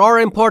 There are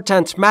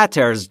important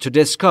matters to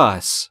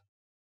discuss.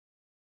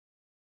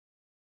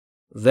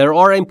 There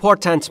are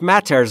important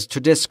matters to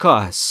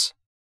discuss.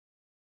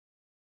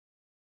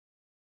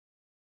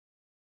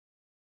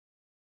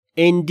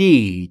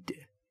 Indeed.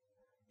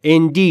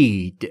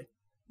 Indeed.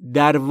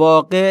 در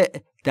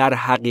واقع، در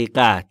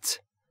حقیقت.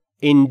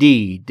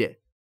 Indeed.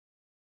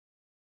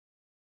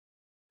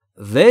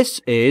 This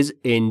is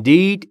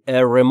indeed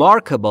a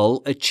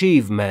remarkable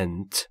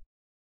achievement.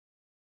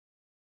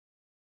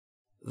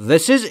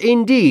 This is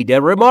indeed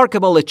a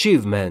remarkable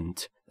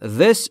achievement.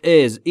 This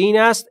is این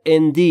است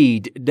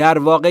indeed در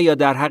واقع یا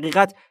در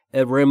حقیقت a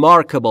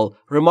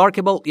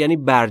remarkable یعنی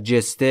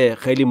برجسته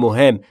خیلی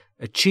مهم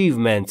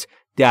achievement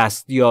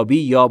دستیابی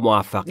یا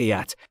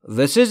موفقیت.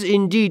 This is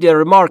indeed a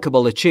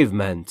remarkable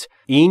achievement.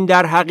 این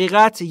در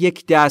حقیقت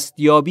یک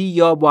دستیابی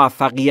یا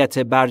موفقیت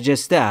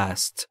برجسته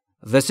است.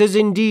 This is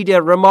indeed a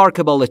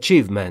remarkable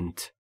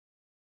achievement.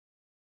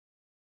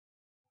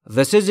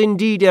 This is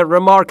indeed a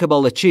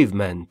remarkable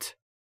achievement.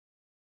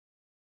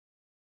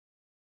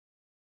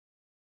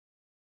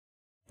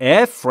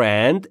 A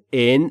friend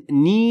in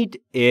need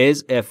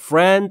is a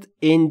friend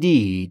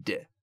indeed.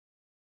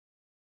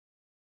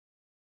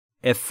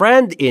 A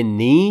friend in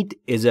need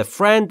is a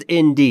friend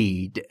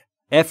indeed.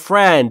 A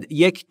friend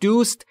یک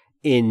دوست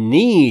in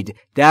need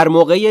در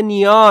موقع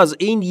نیاز.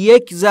 این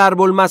یک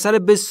ضرب المثل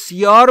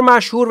بسیار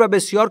مشهور و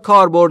بسیار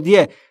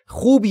کاربردیه.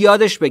 خوب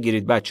یادش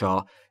بگیرید بچه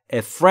ها.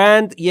 A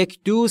friend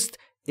یک دوست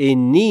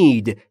in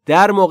need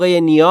در موقع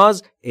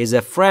نیاز is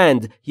a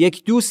friend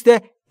یک دوست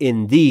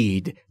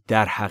indeed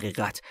در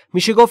حقیقت.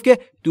 میشه گفت که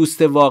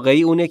دوست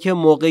واقعی اونه که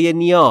موقع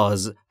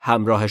نیاز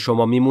همراه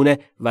شما میمونه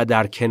و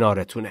در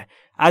کنارتونه.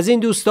 از این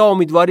دوستا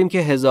امیدواریم که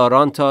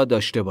هزاران تا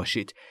داشته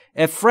باشید.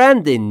 A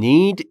friend in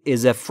need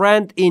is a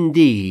friend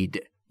indeed.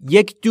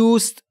 یک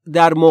دوست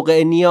در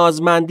موقع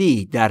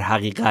نیازمندی در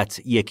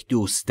حقیقت یک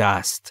دوست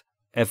است.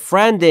 A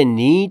friend in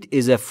need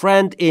is a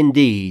friend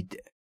indeed.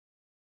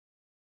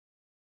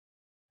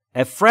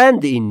 A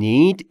friend in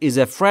need is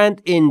a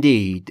friend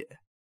indeed.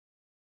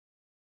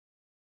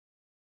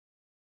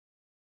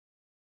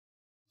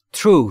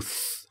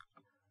 Truth.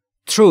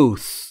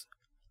 Truth.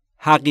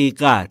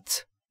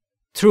 حقیقت.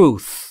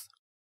 Truth.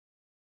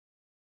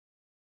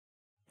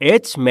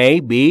 It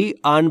may be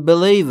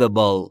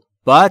unbelievable,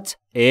 but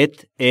it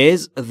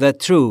is the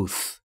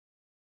truth.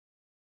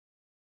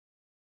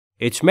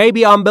 It may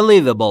be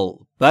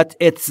unbelievable, but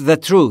it's the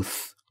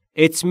truth.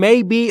 It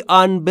may be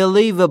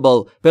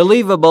unbelievable.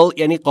 Believable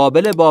یعنی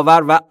قابل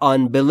باور و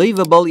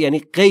unbelievable یعنی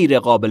غیر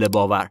قابل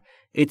باور.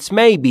 It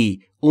may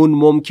be اون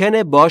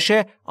ممکنه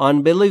باشه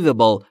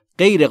unbelievable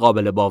غیر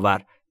قابل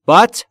باور.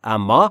 But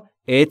اما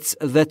it's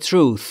the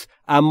truth.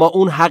 اما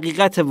اون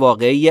حقیقت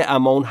واقعیه،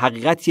 اما اون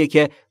حقیقتیه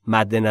که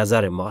مد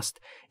نظر ماست.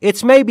 It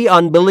may be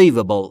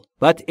unbelievable,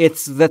 but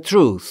it's the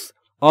truth.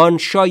 آن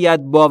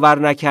شاید باور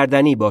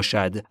نکردنی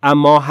باشد،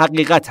 اما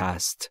حقیقت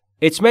است.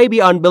 It may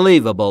be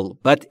unbelievable,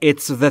 but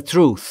it's the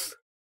truth.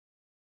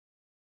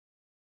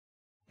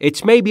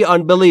 It may be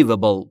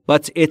unbelievable,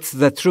 but it's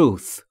the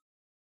truth.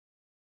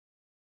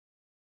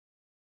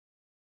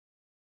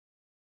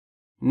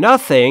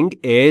 Nothing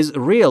is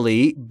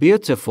really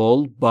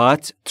beautiful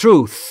but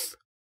truth.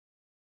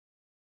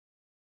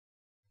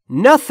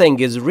 Nothing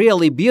is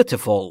really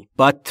beautiful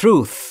but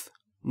truth.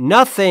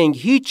 Nothing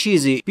هیچ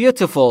چیزی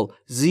beautiful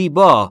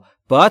زیبا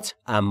but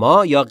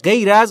اما یا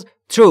غیر از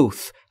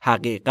truth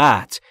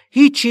حقیقت.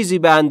 هیچ چیزی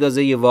به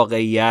اندازه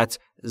واقعیت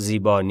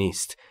زیبا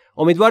نیست.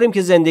 امیدواریم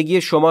که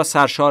زندگی شما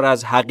سرشار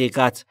از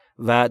حقیقت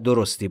و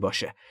درستی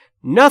باشه.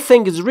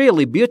 Nothing is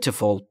really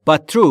beautiful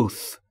but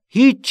truth.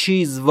 هیچ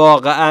چیز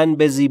واقعاً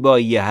به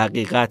زیبایی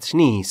حقیقت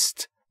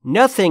نیست.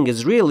 Nothing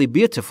is really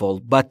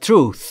beautiful but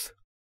truth.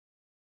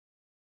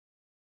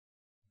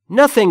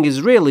 Nothing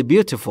is really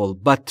beautiful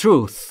but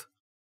truth.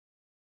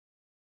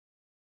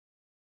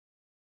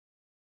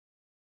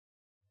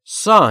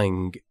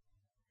 Song.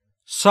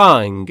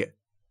 Song.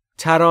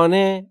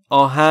 ترانه،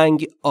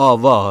 آهنگ،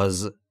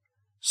 آواز.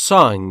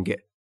 Song.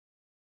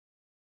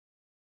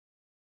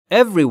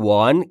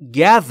 Everyone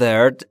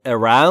gathered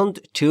around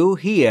to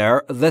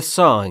hear the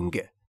song.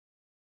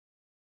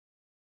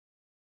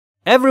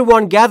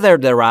 Everyone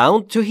gathered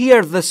around to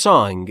hear the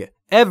song.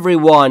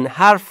 Everyone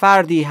هر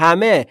فردی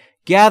همه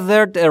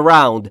gathered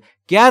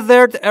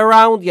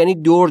around یعنی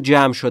دور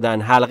جمع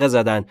شدن، حلقه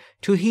زدن.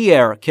 To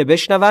hear که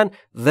بشنون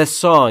the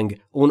song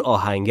اون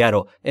آهنگ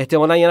رو.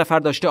 احتمالاً یه نفر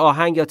داشته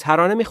آهنگ یا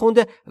ترانه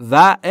میخونده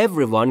و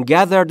everyone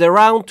gathered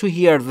around to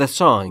hear the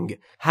song.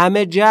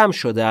 همه جمع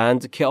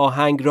شدند که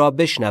آهنگ را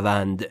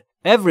بشنوند.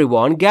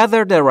 Everyone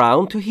gathered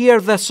around to hear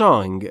the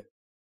song.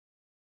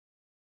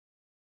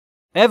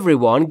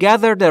 Everyone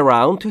gathered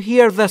around to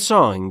hear the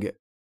song.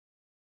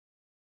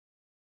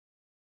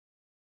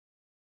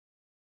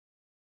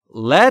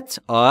 Let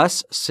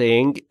us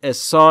sing a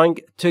song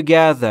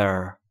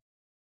together.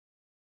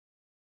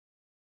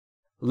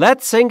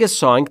 Let's sing a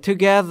song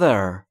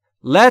together.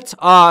 Let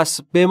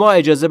us به ما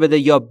اجازه بده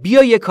یا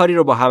بیا یه کاری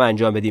رو با هم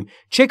انجام بدیم.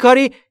 چه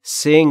کاری؟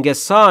 Sing a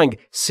song.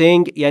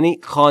 Sing یعنی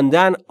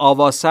خواندن،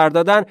 آواز سر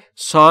دادن.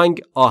 Song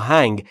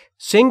آهنگ.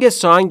 Sing a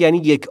song یعنی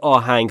یک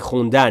آهنگ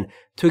خوندن.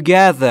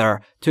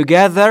 Together.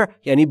 Together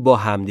یعنی با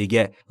هم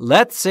دیگه.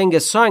 Let's sing a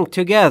song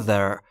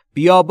together.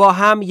 بیا با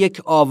هم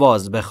یک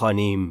آواز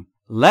بخوانیم.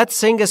 Let's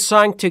sing a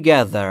song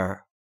together.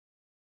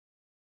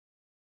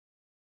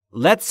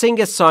 Let's sing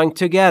a song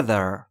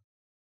together.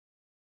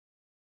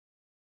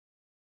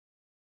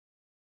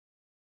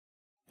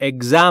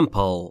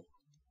 Example.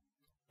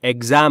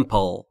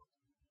 Example.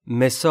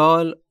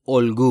 مثال،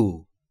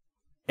 الگو.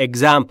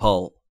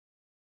 Example.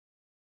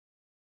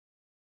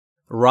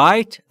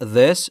 Write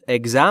this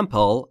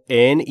example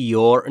in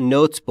your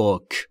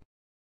notebook.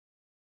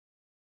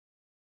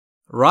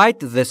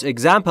 Write this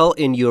example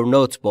in your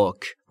notebook.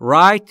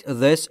 Write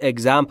this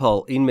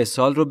example. این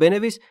مثال رو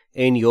بنویس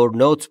in your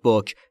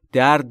notebook.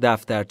 در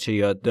دفترچه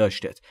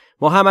یادداشتت.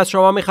 ما هم از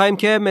شما می‌خوایم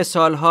که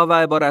مثال‌ها و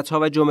عبارت‌ها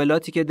و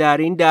جملاتی که در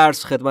این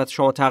درس خدمت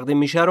شما تقدیم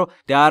میشه رو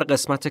در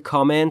قسمت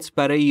کامنت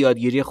برای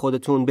یادگیری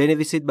خودتون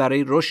بنویسید،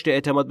 برای رشد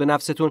اعتماد به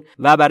نفستون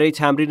و برای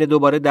تمرین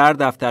دوباره در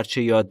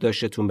دفترچه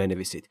یادداشتتون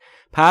بنویسید.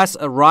 پس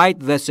write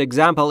this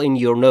example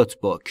in your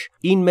notebook.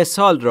 این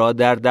مثال را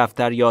در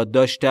دفتر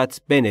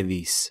یادداشتت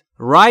بنویس.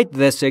 Write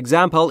this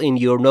example in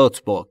your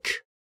notebook.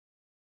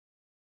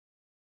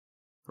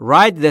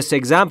 Write this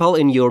example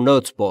in your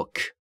notebook.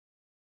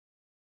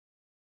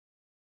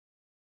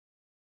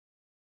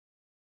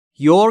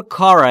 Your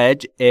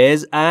courage is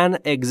an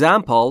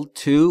example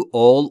to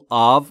all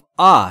of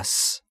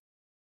us.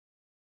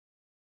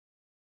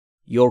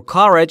 Your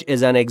courage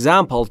is an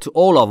example to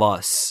all of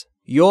us.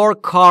 Your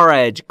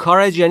courage.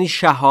 Courage یعنی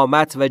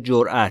شهامت و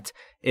جرأت.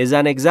 Is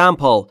an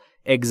example.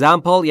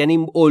 Example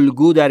یعنی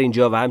الگو در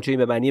اینجا و همچنین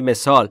به معنی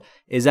مثال.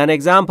 Is an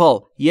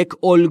example. یک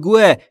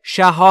الگوه.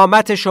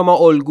 شهامت شما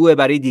الگوه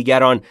برای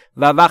دیگران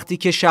و وقتی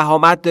که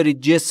شهامت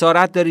دارید،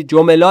 جسارت دارید،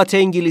 جملات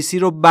انگلیسی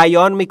رو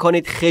بیان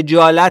میکنید،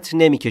 خجالت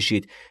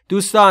نمیکشید.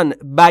 دوستان،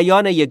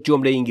 بیان یک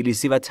جمله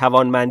انگلیسی و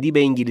توانمندی به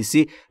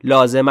انگلیسی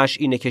لازمش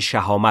اینه که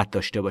شهامت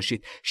داشته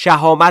باشید.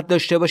 شهامت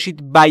داشته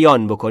باشید،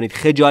 بیان بکنید،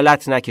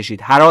 خجالت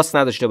نکشید، هراس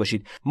نداشته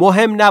باشید.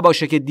 مهم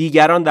نباشه که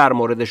دیگران در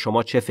مورد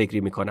شما چه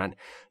فکری میکنن.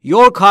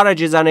 Your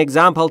courage is an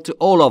example to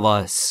all of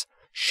us.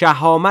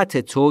 شهامت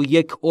تو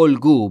یک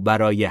الگو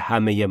برای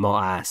همه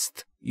ما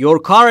است. Your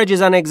courage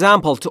is an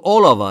example to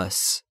all of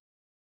us.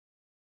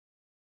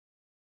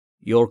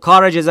 Your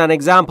courage is an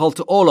example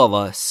to all of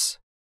us.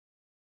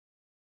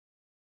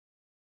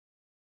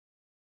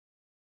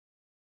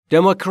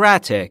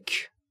 Democratic.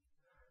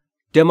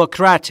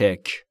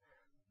 Democratic.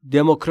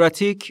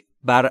 دموکراتیک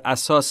بر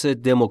اساس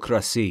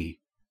دموکراسی.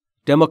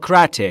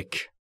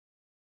 Democratic.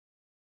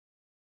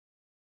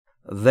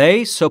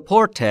 They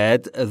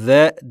supported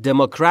the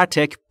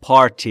Democratic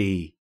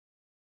Party.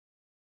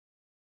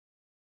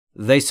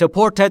 They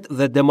supported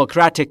the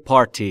Democratic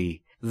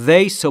Party.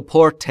 They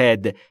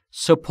supported.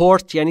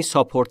 Support یعنی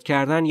ساپورت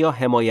کردن یا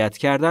حمایت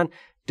کردن.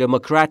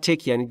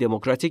 Democratic یعنی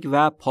دموکراتیک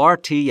و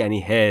Party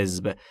یعنی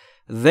حزب.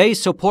 They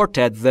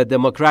supported the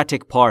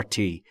Democratic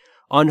Party.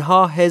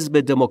 آنها حزب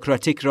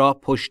دموکراتیک را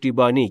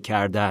پشتیبانی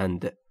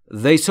کردند.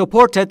 They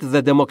supported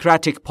the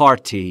Democratic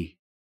Party.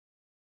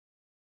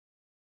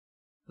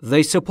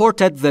 They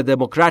supported the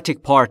Democratic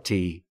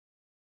Party.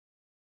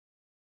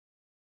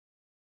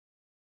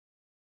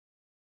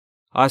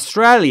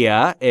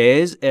 Australia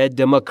is a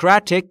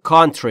democratic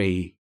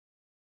country.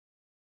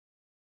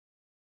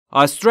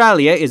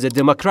 Australia is a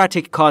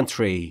democratic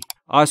country.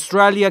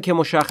 استرالیا که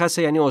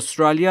مشخصه یعنی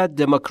استرالیا.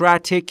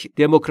 دموکراتیک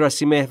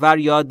دموکراسی محور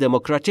یا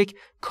دموکراتیک.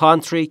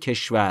 کانتری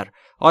کشور.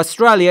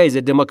 Australia is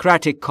a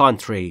democratic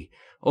country.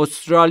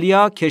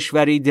 استرالیا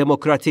کشوری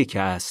دموکراتیک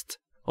است.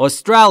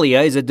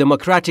 Australia is a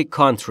democratic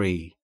country.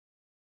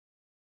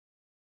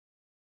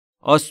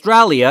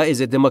 Australia is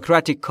a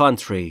democratic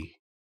country.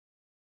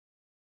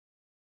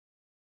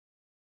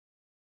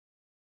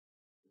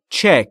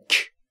 Check.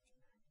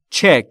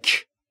 Check.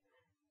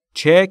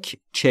 Check.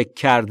 Check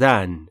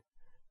کردن.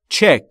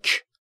 Check.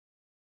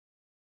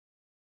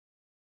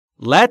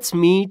 Let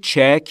me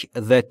check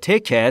the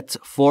ticket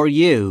for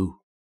you.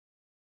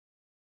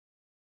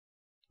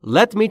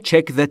 Let me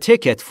check the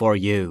ticket for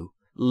you.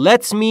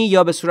 Let me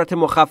یا به صورت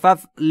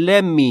مخفف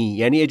let me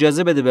یعنی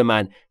اجازه بده به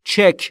من.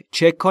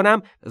 چک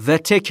کنم. The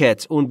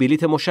ticket اون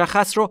بلیت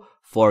مشخص رو.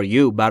 For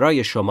you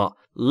برای شما.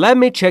 Let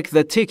me check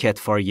the ticket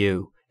for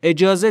you.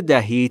 اجازه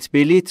دهید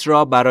بلیت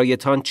را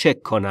برایتان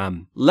چک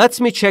کنم. Let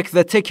me check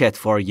the ticket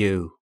for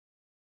you.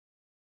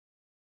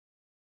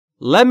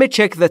 Let me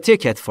check the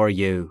ticket for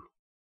you.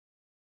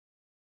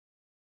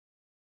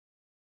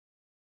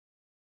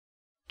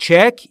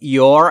 Check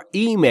your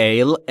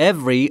email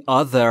every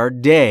other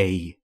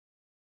day.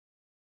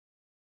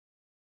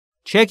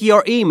 Check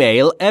your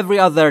email every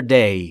other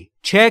day.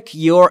 Check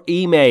your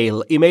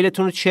email.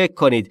 ایمیلتون رو چک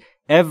کنید.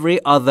 Every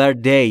other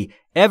day.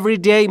 Every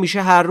day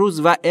میشه هر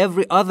روز و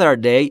every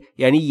other day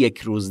یعنی یک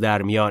روز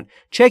در میان.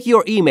 Check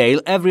your email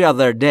every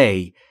other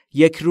day.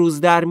 یک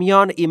روز در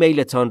میان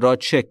ایمیلتان را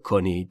چک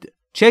کنید.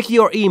 Check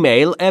your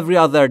email every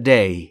other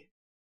day.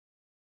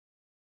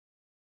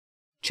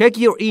 Check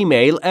your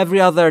email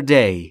every other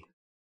day.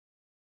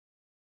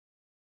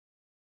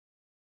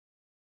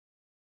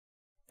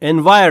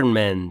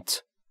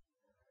 Environment.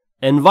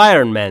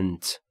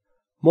 Environment.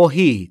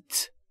 محیط.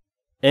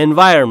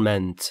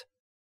 Environment.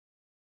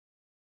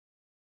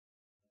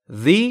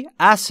 The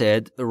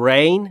acid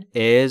rain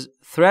is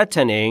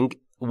threatening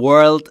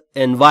world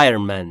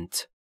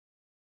environment.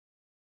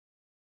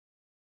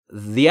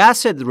 The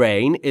acid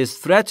rain is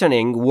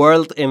threatening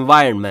world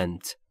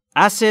environment.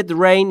 Acid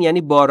rain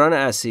یعنی باران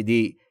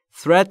اسیدی.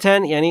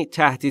 Threaten یعنی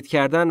تهدید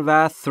کردن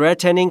و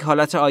threatening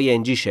حالت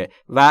ING شه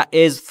و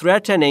is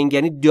threatening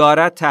یعنی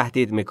دارد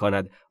تهدید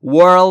میکند.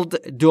 World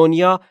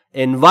دنیا،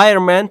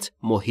 environment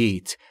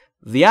محیط.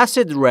 The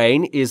acid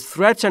rain is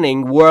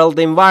threatening world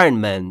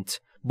environment.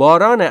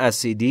 باران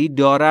اسیدی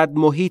دارد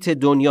محیط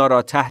دنیا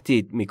را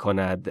تهدید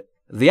میکند.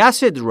 The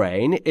acid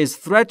rain is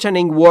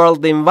threatening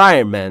world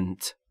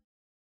environment.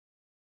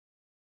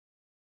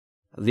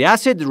 The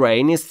acid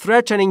rain is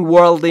threatening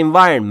world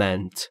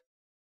environment.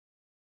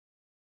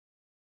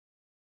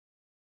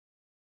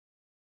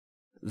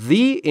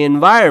 The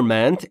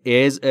environment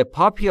is a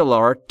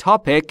popular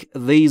topic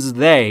these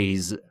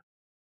days.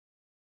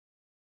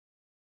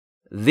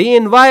 The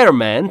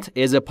environment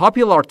is a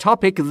popular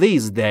topic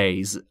these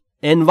days.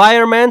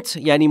 Environment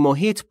یعنی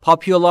محیط،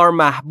 popular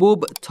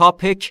محبوب،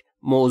 topic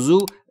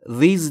موضوع،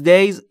 these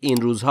days این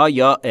روزها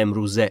یا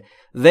امروزه.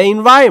 The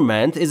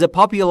environment is a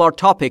popular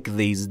topic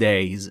these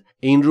days.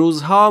 این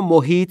روزها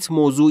محیط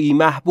موضوعی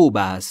محبوب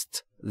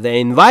است. The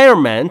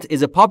environment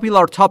is a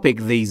popular topic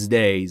these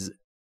days.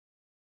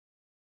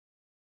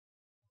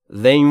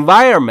 The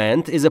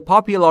environment is a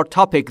popular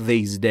topic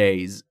these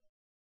days.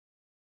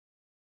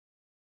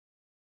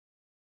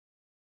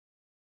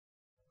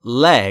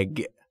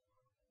 Leg.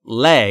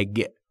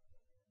 Leg.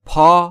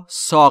 پا،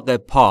 ساق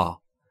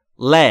پا.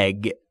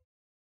 Leg.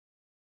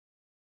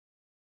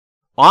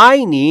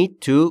 I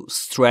need to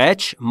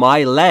stretch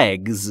my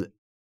legs.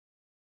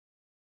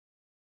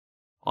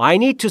 I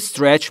need to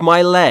stretch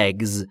my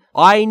legs.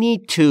 I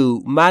need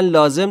to. من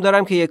لازم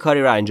دارم که یه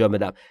کاری رو انجام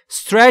بدم.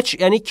 Stretch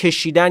یعنی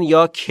کشیدن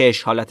یا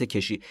کش، حالت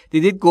کشی.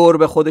 دیدید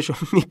گربه خودشو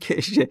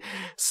میکشه.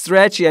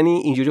 Stretch یعنی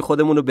اینجوری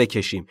خودمون رو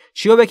بکشیم.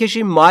 چی رو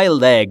بکشیم؟ My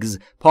legs.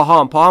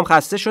 پاهام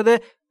خسته شده.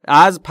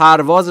 از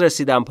پرواز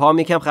رسیدم، پاهم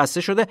یکم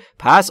خسته شده،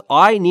 پس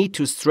I need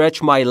to stretch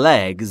my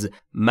legs.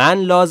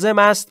 من لازم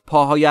است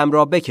پاهایم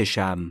را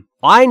بکشم.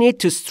 I need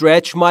to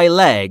stretch my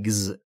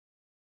legs.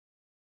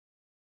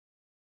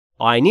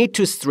 I need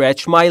to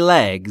stretch my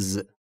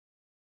legs.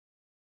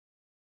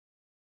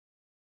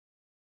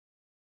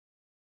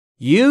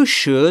 You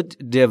should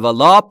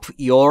develop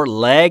your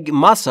leg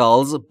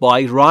muscles by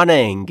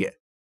running.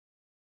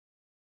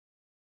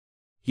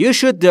 You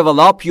should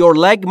develop your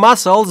leg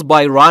muscles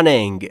by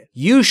running.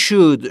 You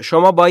should.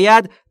 شما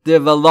باید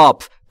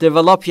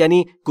develop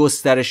یعنی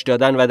گسترش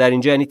دادن و در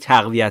اینجا یعنی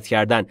تقویت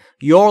کردن.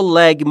 Your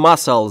leg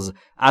muscles.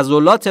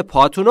 عضلات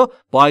پاتون رو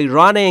by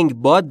running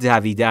با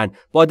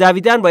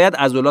دویدن باید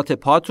عضلات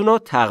پاتون رو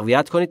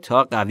تقویت کنید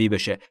تا قوی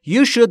بشه.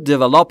 You should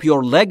develop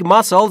your leg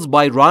muscles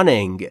by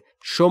running.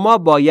 شما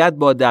باید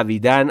با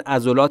دویدن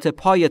عضلات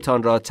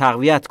پایتان را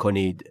تقویت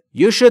کنید.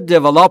 You should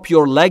develop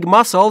your leg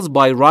muscles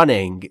by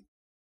running.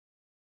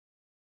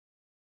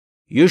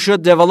 You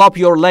should develop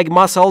your leg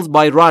muscles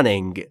by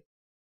running.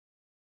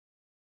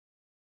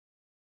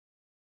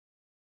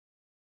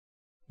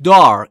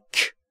 Dark.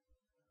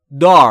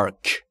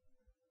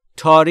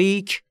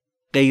 تاریک،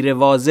 غیر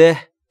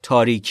واضح،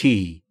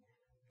 تاریکی.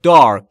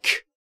 Dark.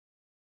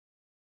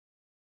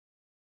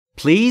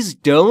 Please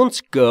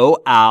don't go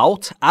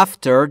out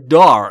after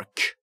dark.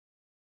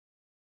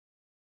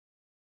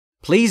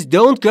 Please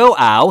don't go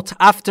out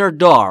after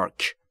dark.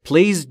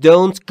 Please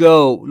don't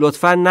go.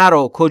 لطفاً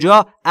نرو.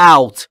 کجا؟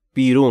 Out.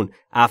 بیرون.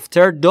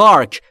 After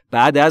dark.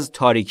 بعد از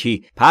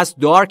تاریکی. پس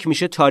dark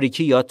میشه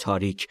تاریکی یا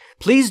تاریک.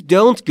 Please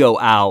don't go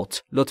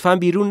out. لطفاً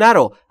بیرون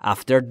نرو.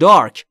 After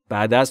dark.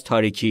 بعد از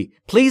تاریکی.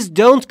 Please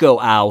don't go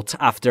out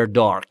after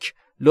dark.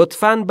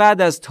 لطفاً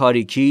بعد از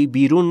تاریکی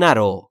بیرون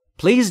نرو.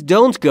 Please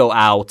don't go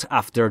out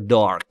after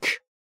dark.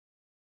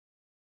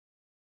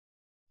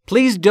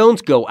 Please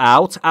don't go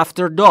out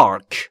after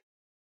dark.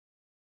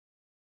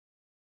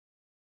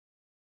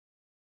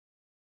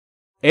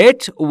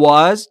 It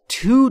was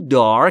too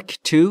dark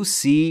to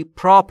see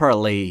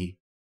properly.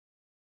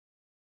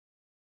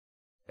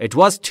 It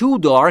was too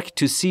dark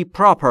to see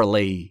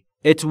properly.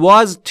 It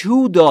was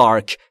too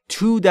dark.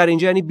 Too در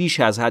اینجا یعنی بیش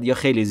از حد یا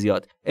خیلی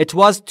زیاد. It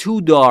was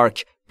too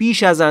dark.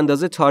 بیش از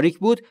اندازه تاریک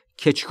بود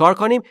که چیکار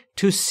کنیم؟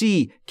 To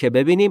see که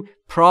ببینیم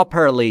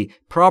properly.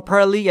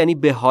 Properly یعنی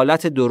به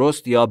حالت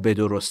درست یا به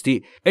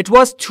درستی. It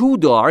was too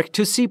dark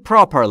to see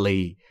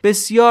properly.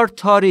 بسیار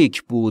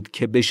تاریک بود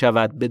که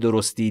بشود به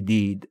درستی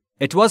دید.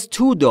 It was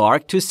too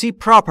dark to see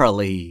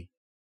properly.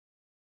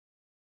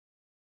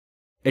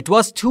 It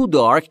was too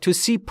dark to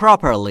see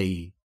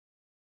properly.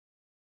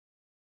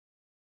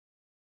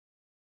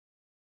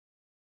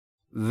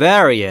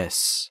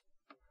 Various.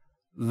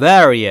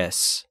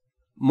 various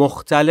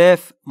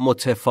مختلف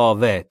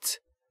متفاوت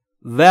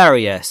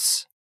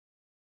various.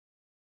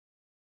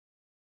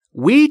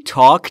 We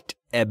talked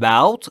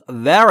about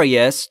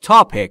various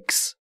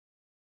topics.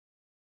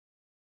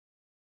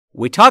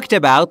 We talked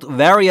about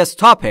various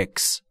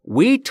topics.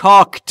 We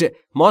talked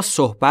ما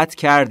صحبت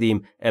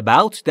کردیم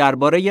about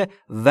درباره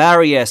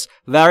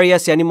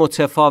various یعنی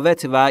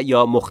متفاوت و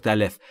یا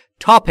مختلف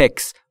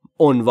topics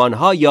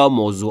عنوانها یا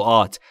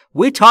موضوعات.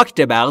 We talked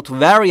about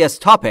various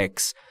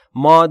topics.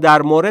 ما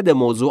در مورد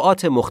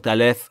موضوعات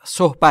مختلف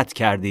صحبت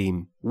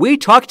کردیم. We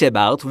talked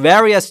about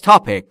various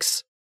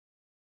topics.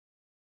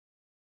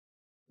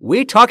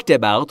 We talked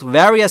about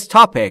various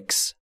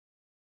topics.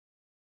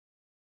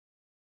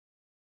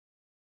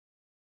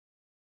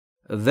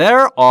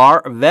 There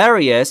are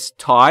various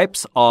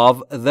types of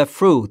the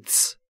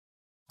fruits.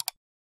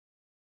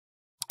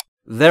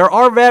 There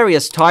are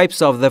various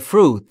types of the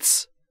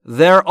fruits.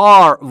 There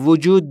are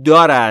وجود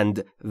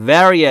دارند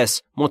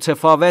various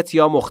متفاوت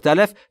یا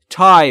مختلف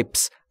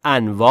types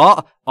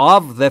انواع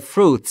of the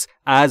fruits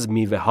از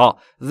میوه ها.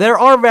 There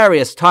are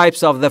various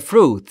types of the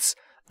fruits.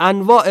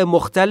 انواع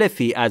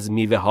مختلفی از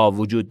میوه ها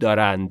وجود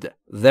دارند.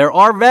 There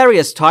are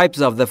various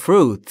types of the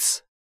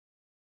fruits.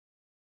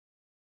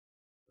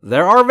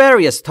 There are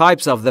various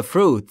types of the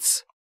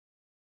fruits.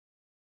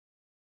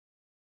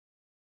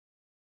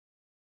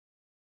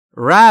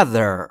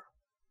 Rather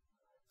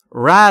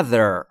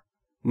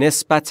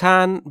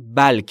نسبتاً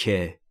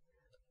بلکه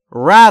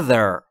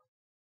rather.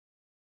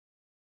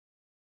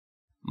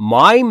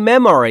 My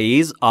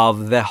memories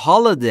of the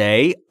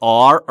holiday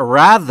are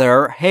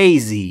rather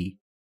hazy.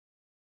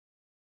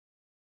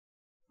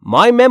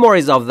 My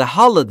memories of the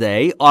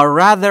holiday are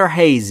rather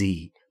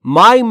hazy.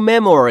 My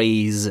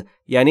memories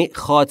یعنی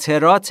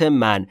خاطرات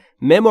من.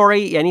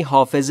 Memory یعنی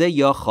حافظه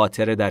یا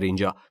خاطره در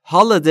اینجا.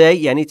 Holiday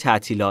یعنی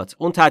تعطیلات.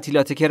 اون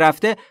تعطیلاتی که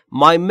رفته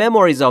My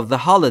memories of the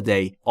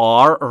holiday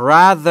are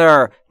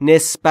rather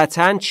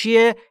نسبتاً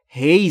چیه؟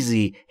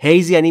 Hazy.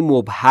 Hazy یعنی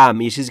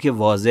مبهم. یه چیزی که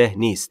واضح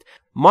نیست.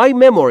 My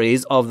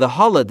memories of the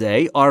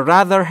holiday are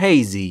rather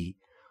hazy.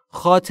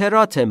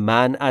 خاطرات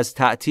من از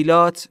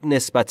تعطیلات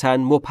نسبتاً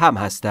مبهم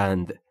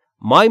هستند.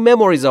 My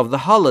memories of the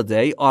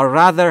holiday are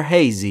rather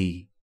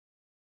hazy.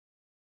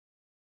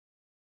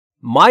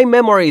 My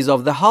memories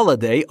of the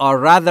holiday are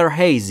rather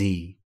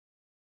hazy.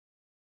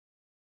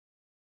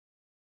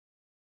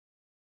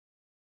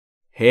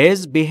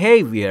 His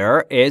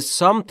behavior is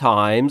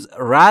sometimes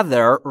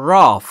rather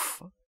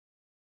rough.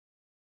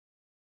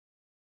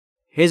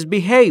 His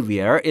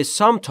behavior is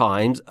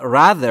sometimes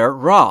rather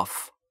rough.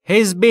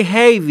 His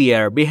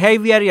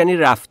behavior یعنی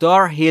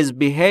رفتار. His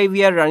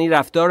behavior یعنی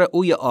رفتار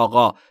او یا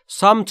آقا.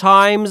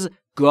 Sometimes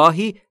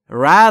گاهی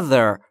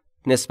rather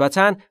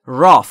نسبتاً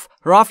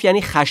rough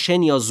یعنی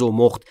خشن یا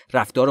زمخت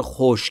رفتار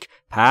خشک.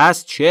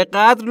 پس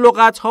چقدر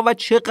لغتها و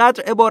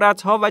چقدر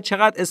عبارتها و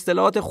چقدر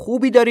اصطلاحات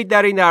خوبی دارید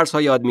در این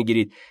درسها یاد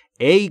میگیرید.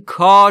 ای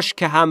کاش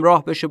که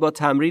همراه بشه با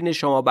تمرین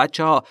شما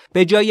بچه ها.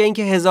 به جای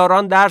اینکه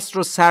هزاران درس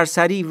رو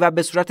سرسری و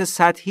به صورت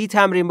سطحی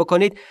تمرین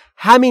بکنید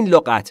همین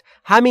لغت،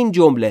 همین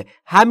جمله،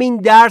 همین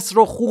درس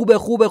رو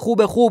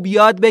خوب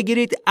یاد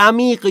بگیرید،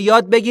 عمیق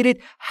یاد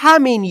بگیرید.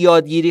 همین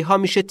یادگیری ها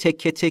میشه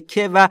تکه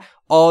تکه و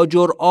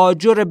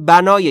آجر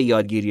بنای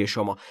یادگیری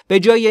شما. به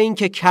جای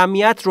اینکه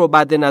کمیت رو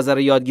بعد نظر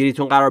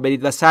یادگیریتون قرار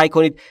بدید و سعی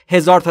کنید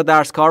 1000 تا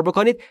درس کار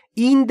بکنید،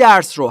 این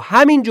درس رو،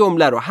 همین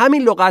جمله رو،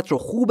 همین لغت رو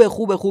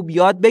خوب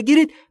یاد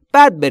بگیرید.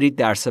 بعد برید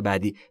درس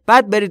بعدی،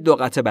 بعد برید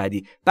لغت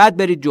بعدی، بعد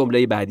برید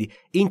جمله بعدی.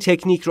 این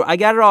تکنیک رو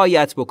اگر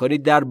رعایت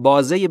بکنید در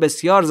بازه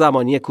بسیار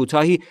زمانی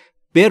کوتاهی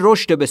به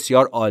رشد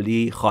بسیار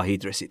عالی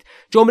خواهید رسید.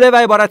 جمله و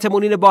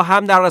عبارتمون اینه با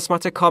هم در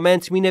قسمت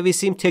کامنت می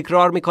نویسیم،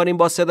 تکرار می کنیم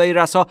با صدای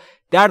رسا،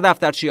 در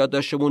دفترچه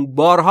یادداشتمون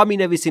بارها می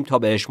نویسیم تا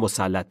بهش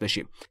مسلط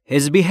بشیم.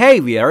 His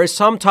behavior is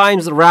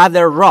sometimes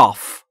rather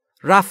rough.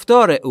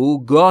 رفتار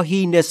او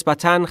گاهی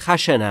نسبتاً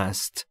خشن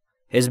است.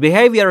 His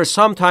behavior is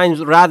sometimes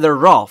rather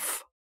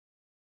rough.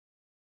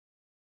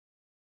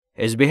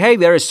 His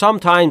behavior is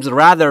sometimes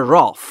rather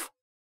rough.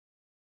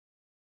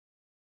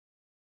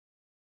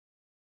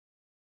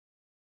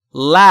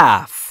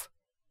 Laugh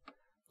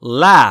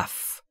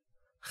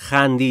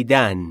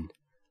خندیدن.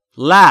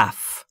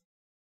 Laugh.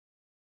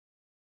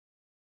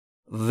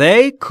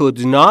 They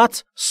could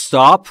not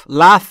stop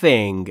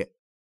laughing.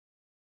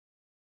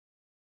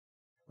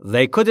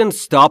 They couldn't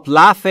stop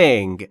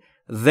laughing.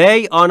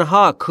 They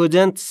آنها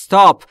couldn't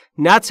stop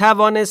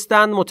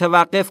نتوانستن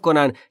متوقف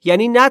کنن،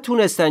 یعنی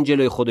نتونستن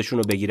جلوی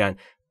خودشونو بگیرن.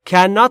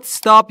 cannot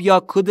stop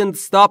یا couldn't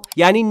stop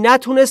یعنی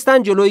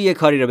نتونستن جلوی یه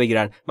کاری رو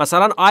بگیرن.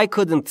 مثلا I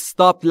couldn't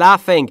stop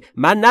laughing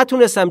من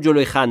نتونستم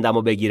جلوی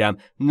خندمو بگیرم،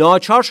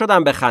 ناچار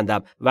شدم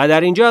بخندم. و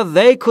در اینجا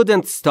they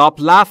couldn't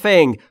stop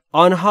laughing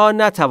آنها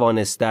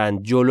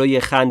نتوانستن جلوی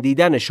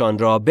خندیدنشان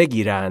را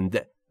بگیرند.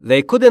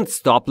 They couldn't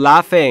stop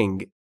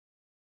laughing.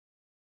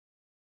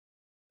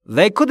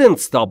 They couldn't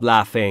stop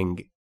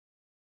laughing.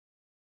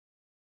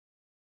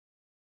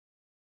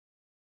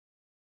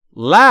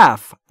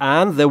 Laugh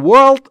and the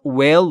world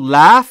will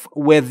laugh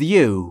with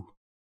you.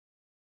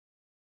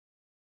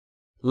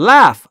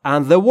 Laugh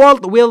and the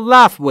world will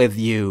laugh with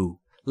you.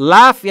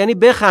 laugh یعنی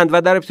بخند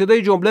و در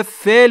ابتدای جمله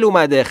فعل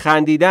اومده،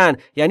 خندیدن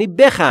یعنی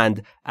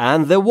بخند.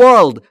 And the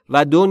world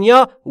و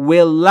دنیا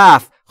will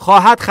laugh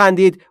خواهد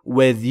خندید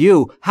with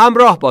you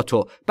همراه با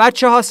تو.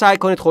 بچه ها سعی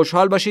کنید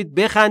خوشحال باشید،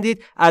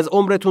 بخندید، از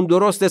عمرتون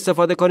درست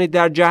استفاده کنید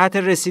در جهت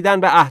رسیدن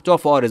به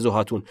اهداف و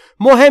آرزوهاتون.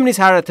 مهم نیست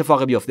هر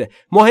اتفاقی بیفته،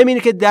 مهم اینه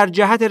که در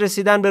جهت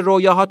رسیدن به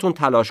رویاهاتون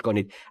تلاش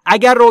کنید.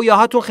 اگر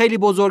رویاهاتون خیلی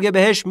بزرگه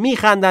بهش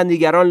میخندن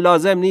دیگران،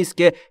 لازم نیست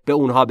که به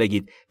اونها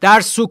بگید. در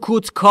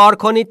سکوت کار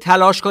کنید،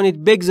 تلاش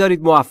کنید،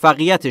 بگذارید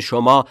موفقیت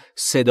شما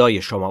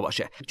صدای شما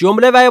باشه.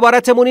 جمله و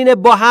عبارتمون اینه،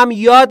 با هم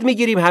یاد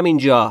میگیریم.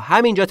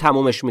 همینجا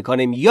تمومش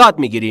میکنیم، یاد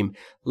میگیریم.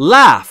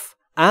 Laugh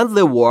and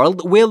the world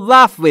will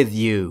laugh with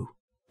you.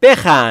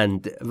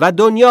 بخند و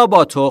دنیا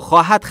با تو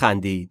خواهد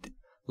خندید.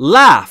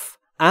 Laugh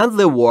and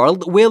the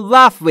world will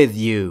laugh with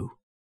you.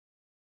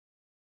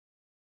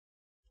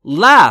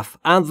 Laugh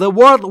and the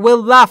world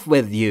will laugh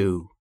with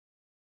you.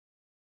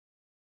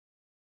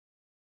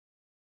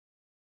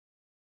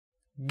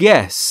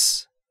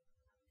 Guess.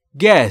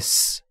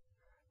 Guess.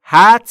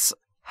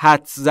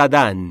 حدس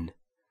زدن.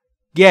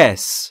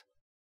 Guess.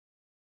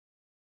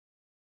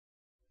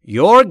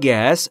 Your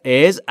guess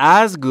is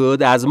as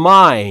good as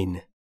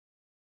mine.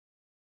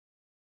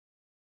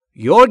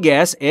 Your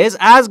guess is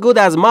as good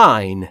as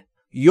mine.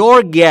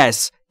 Your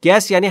guess.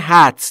 guess یعنی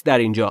حدس در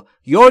اینجا.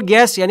 Your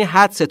guess یعنی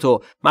حدس تو.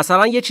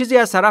 مثلا یه چیزی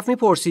از طرف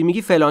میپرسی،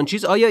 میگی فلان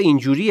چیز آیا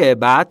اینجوریه؟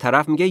 بعد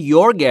طرف میگه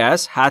your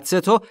guess حدس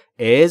تو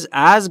is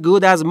as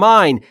good as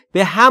mine.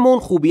 به همون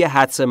خوبی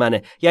حدس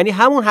منه. یعنی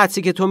همون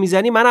حدسی که تو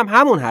میزنی منم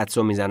همون حدس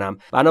رو میزنم.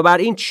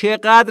 بنابراین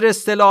چقدر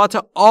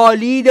اصطلاحات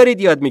عالی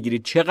دارید یاد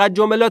میگیرید. چقدر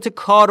جملات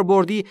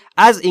کاربردی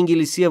از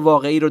انگلیسی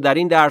واقعی رو در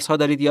این درسها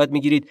دارید یاد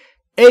میگیرید.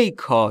 ای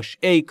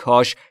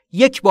کاش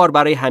یک بار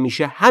برای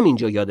همیشه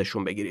همینجا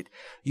یادشون بگیرید.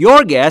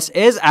 Your guess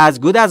is as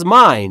good as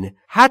mine.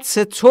 حدس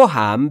تو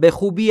هم به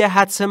خوبی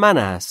حدس من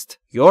است.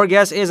 Your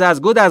guess is as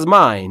good as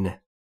mine.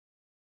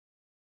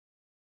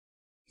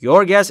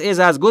 Your guess is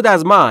as good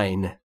as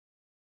mine.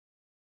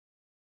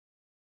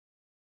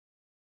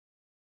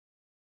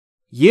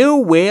 You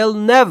will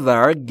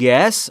never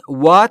guess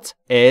what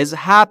is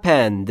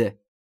happened.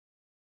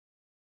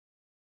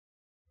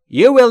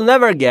 You will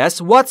never guess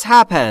what's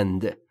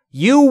happened.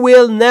 You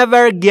will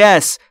never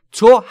guess.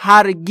 تو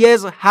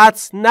هرگز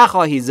حدس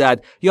نخواهی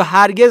زد یا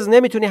هرگز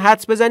نمیتونی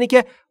حدس بزنی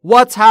که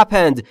what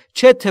happened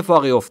چه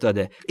اتفاقی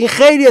افتاده. این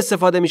خیلی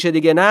استفاده میشه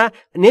دیگه، نه؟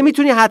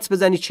 نمیتونی حدس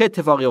بزنی چه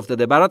اتفاقی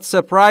افتاده. برات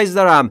سرپرایز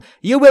دارم.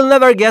 You will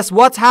never guess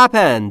what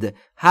happened.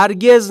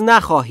 هرگز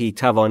نخواهی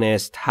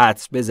توانست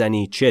حدس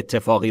بزنی چه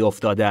اتفاقی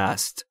افتاده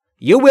است.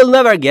 You will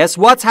never guess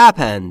what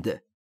happened.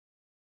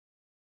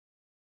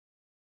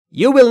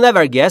 You will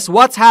never guess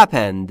what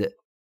happened.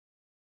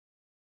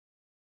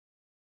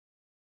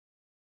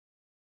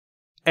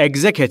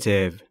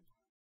 Executive.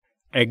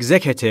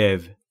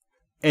 Executive.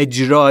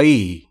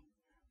 اجرایی.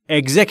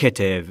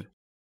 Executive.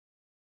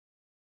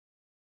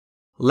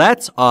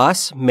 Let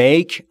us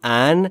make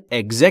an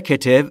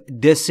executive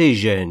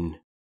decision.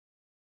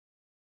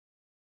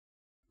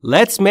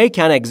 Let's make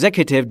an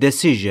executive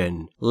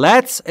decision.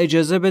 Let's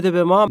اجازه بده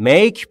به ما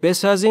make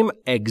بسازیم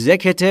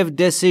executive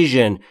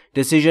decision.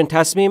 Decision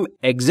تصمیم.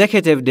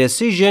 Executive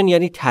decision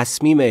یعنی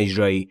تصمیم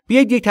اجرایی.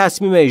 بیایید یک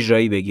تصمیم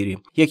اجرایی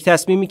بگیریم. یک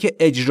تصمیمی که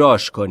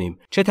اجراش کنیم.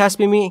 چه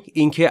تصمیمی؟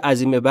 اینکه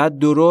از این به بعد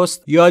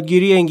درست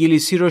یادگیری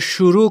انگلیسی رو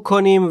شروع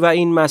کنیم و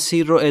این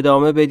مسیر رو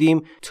ادامه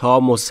بدیم تا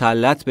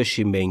مسلط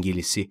بشیم به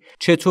انگلیسی.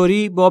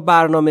 چطوری؟ با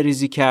برنامه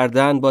ریزی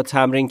کردن، با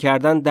تمرین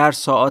کردن در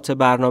ساعات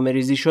برنامه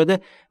ریزی شده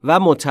و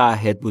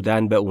متعهد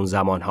بودن به اون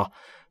زمانها.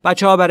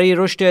 بچه‌ها برای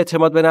رشد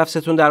اعتماد به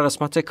نفستون در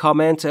قسمت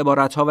کامنت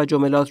عبارت‌ها و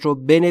جملات رو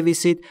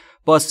بنویسید،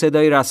 با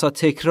صدای رسا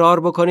تکرار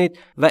بکنید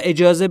و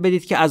اجازه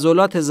بدید که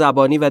عضلات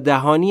زبانی و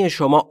دهانی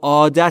شما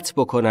عادت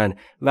بکنن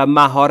و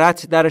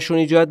مهارت درشون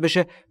ایجاد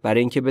بشه برای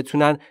اینکه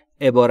بتونن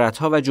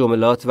عبارت‌ها و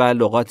جملات و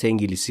لغات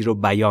انگلیسی رو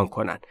بیان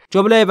کنن.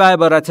 جمله و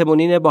عبارتمون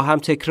اینه، با هم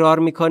تکرار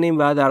می‌کنیم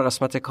و در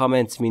قسمت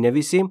کامنت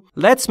می‌نویسیم.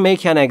 Let's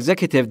make an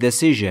executive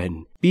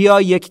decision.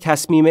 بیا یک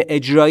تصمیم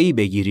اجرایی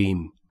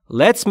بگیریم.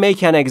 Let's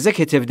make an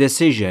executive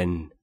decision.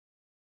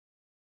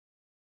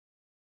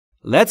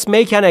 Let's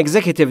make an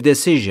executive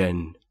decision.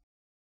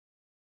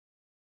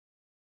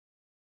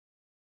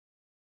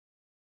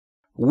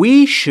 We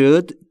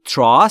should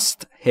trust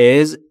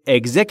his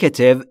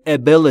executive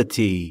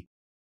ability.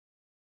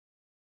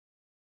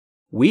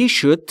 We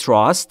should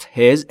trust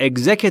his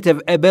executive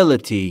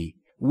ability.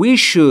 We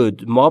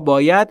should ما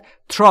باید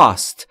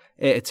trust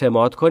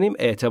اعتماد کنیم.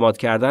 اعتماد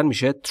کردن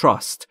میشه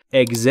trust.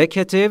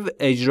 Executive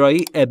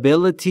اجرایی،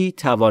 ability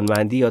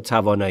توانمندی یا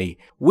توانایی.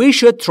 We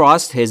should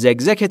trust his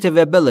executive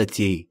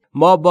ability.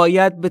 ما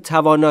باید به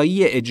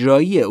توانایی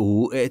اجرایی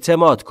او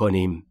اعتماد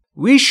کنیم.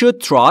 We should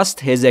trust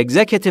his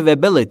executive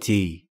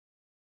ability.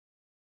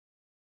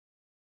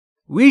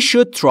 We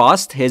should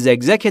trust his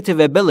executive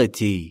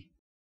ability.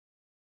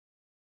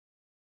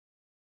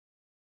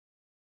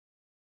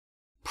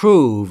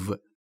 Prove.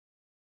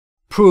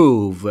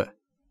 Prove.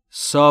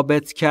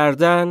 ثابت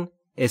کردن،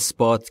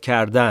 اثبات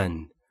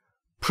کردن.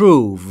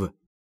 Prove.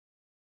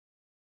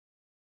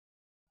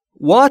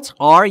 What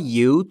are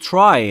you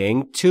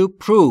trying to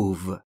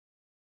prove?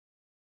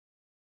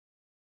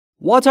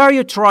 What are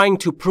you trying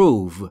to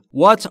prove?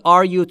 What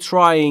are you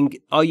trying?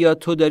 آیا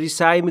تو داری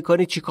سعی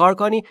میکنی چی کار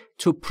کنی؟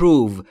 To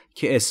prove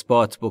که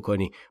اثبات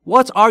بکنی.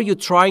 What are you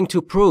trying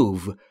to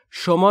prove?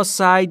 شما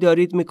سعی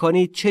دارید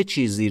میکنید چه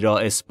چیزی را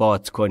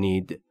اثبات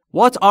کنید؟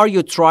 What are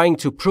you trying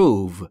to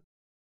prove?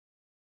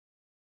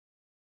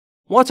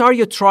 What are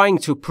you trying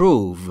to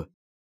prove?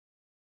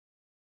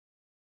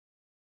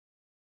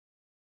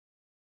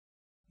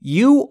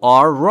 You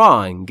are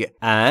wrong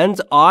and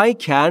I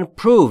can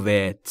prove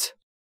it.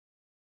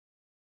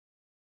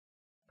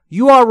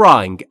 You are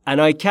wrong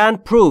and I can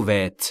prove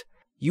it.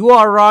 You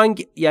are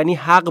wrong یعنی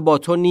حق با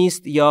تو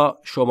نیست یا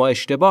شما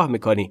اشتباه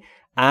میکنی.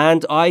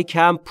 And I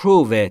can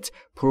prove it.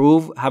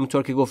 Prove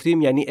همونطور که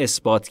گفتیم یعنی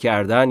اثبات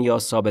کردن یا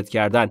ثابت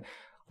کردن.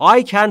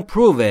 I can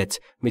prove it.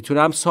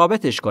 میتونم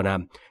ثابتش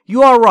کنم.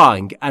 You are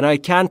wrong and I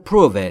can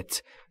prove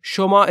it.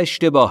 شما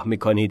اشتباه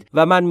میکنید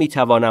و من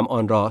میتوانم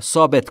آن را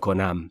ثابت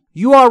کنم.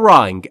 You are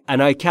wrong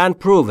and I can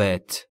prove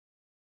it.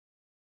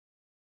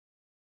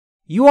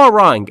 You are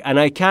wrong and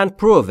I can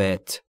prove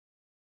it.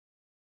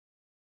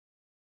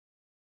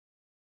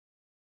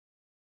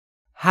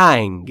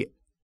 hang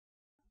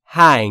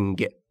hang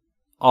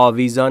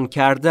آویزان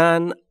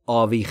کردن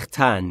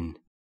آویختن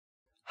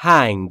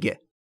hang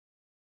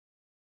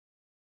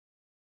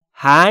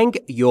hang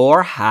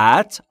your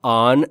hat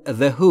on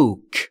the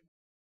hook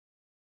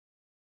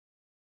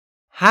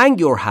hang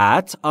your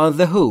hat on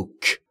the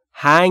hook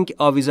hang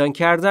آویزان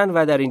کردن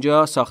و در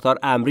اینجا ساختار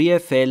امری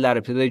فعل در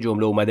ابتدای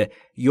جمله اومده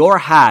your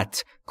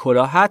hat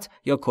کلاهت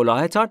یا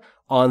کلاهتان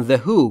on the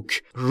hook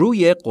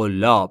روی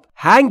قلاب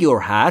hang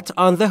your hat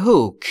on the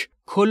hook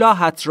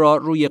کلاهت را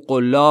روی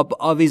قلاب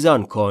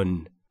آویزان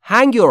کن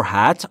hang your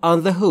hat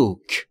on the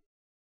hook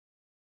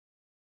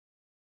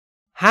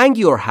hang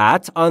your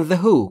hat on the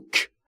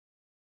hook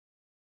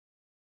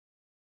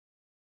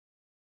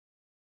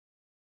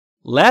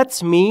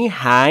Let me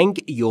hang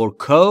your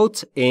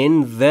coat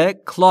in the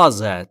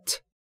closet.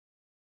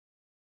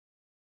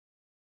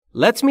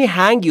 Let me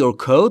hang your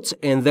coat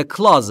in the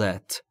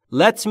closet.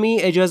 Let me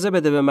اجازه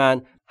بده به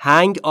من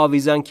hang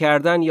آویزان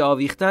کردن یا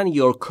آویختن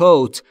your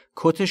coat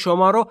کت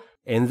شما رو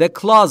in the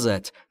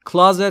closet.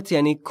 closet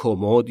یعنی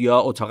کمد یا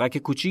اتاقک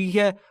کوچیکی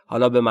که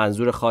حالا به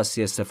منظور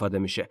خاصی استفاده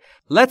میشه.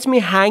 Let me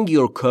hang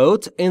your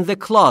coat in the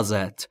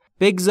closet.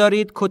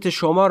 بگذارید کت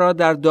شما را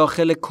در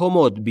داخل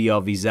کمد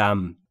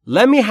بیاویزم.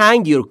 Let me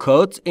hang your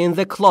coat in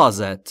the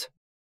closet.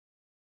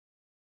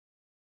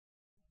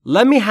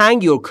 Let me hang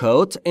your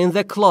coat in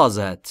the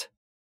closet.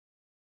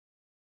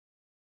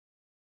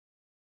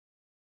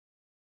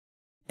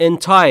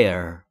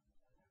 Entire.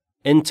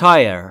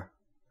 Entire.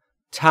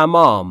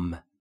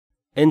 تمام.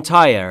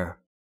 Entire.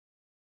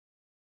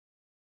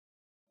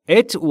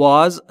 It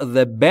was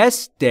the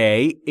best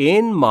day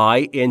in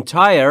my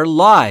entire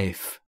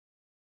life.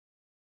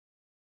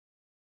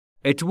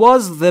 It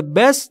was the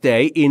best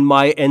day in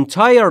my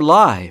entire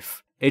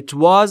life. It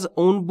was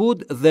اون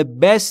بود the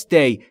best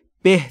day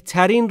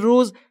بهترین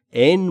روز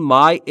in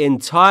my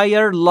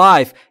entire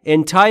life.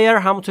 Entire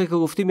همونطور که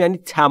گفتیم یعنی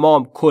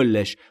تمام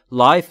کلش.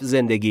 Life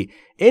زندگی.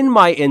 In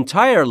my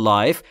entire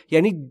life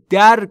یعنی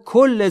در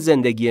کل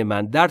زندگی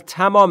من در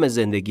تمام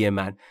زندگی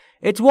من.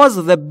 It was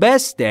the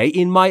best day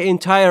in my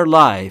entire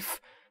life.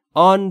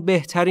 آن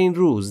بهترین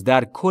روز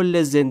در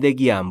کل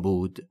زندگیم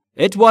بود.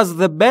 It was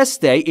the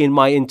best day in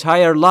my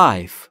entire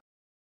life.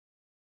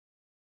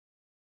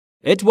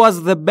 It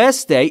was the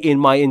best day in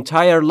my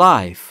entire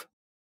life.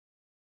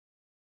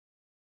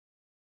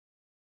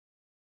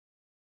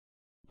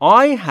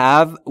 I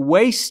have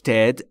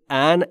wasted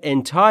an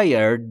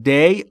entire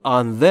day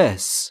on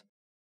this.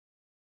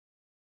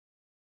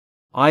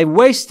 I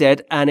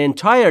wasted an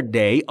entire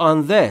day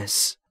on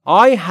this.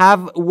 I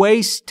have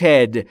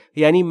wasted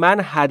یعنی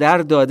من هدر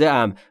داده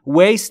ام.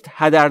 Waste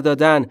هدر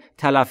دادن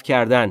تلف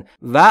کردن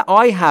و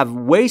I have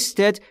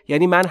wasted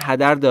یعنی من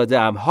هدر داده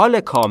ام. حال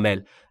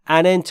کامل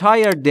an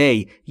entire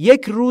day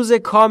یک روز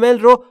کامل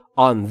رو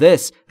on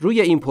this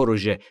روی این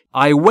پروژه.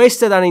 I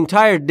wasted an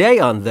entire day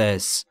on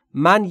this.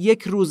 من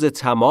یک روز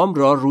تمام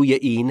را روی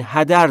این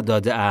هدر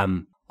داده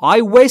ام.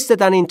 I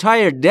wasted an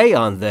entire day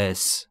on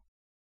this.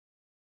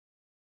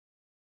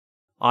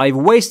 I've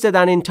wasted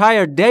an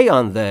entire day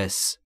on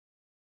this.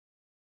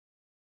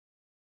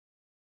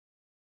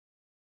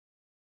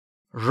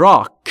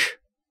 Rock.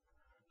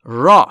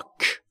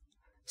 Rock.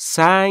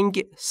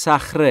 سنگ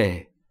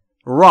صخره.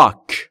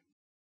 Rock.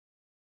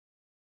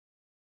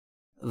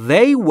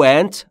 They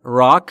went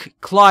rock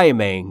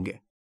climbing.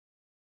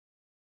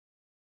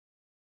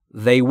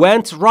 They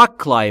went rock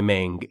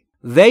climbing.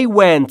 They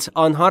went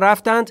آنها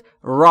رفتند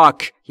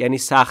rock یعنی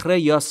صخره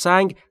یا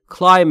سنگ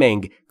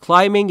climbing.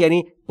 climbing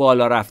یعنی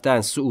بالا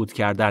رفتن صعود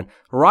کردن.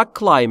 rock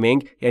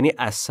climbing یعنی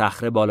از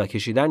صخره بالا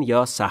کشیدن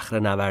یا صخره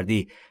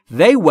نوردی.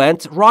 They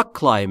went rock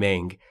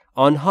climbing.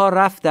 آنها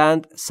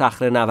رفتند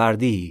صخره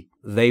نوردی.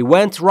 They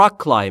went rock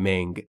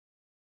climbing.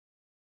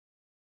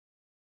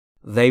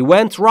 They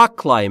went rock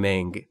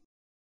climbing.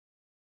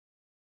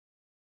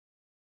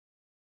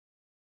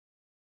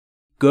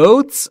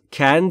 Goats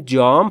can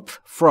jump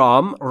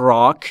from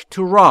rock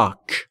to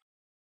rock.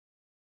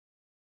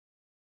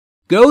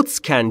 Goats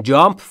can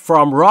jump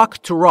from rock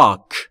to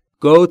rock.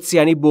 Goats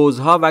یعنی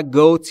بزها و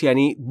goat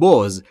یعنی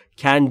بز.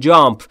 Can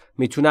jump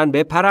میتونن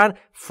بپرن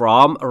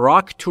from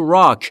rock to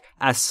rock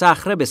از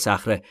صخره به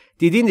صخره.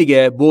 دیدین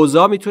دیگه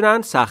بزها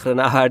میتونن صخره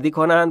نوردی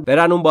کنن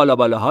برن اون بالا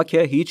بالاها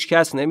که هیچ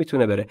کس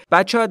نمیتونه بره.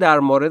 بچه‌ها در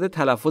مورد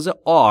تلفظ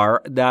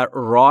R در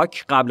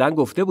راک قبلا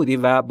گفته بودیم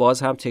و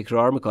باز هم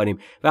تکرار میکنیم.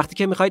 وقتی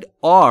که میخواید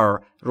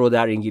R رو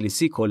در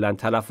انگلیسی کلا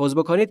تلفظ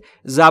بکنید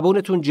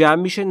زبونتون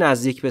جمع میشه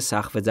نزدیک به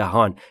سقف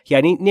دهان.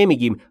 یعنی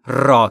نمیگیم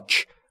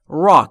راک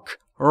راک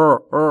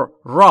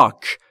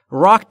rock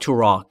rock to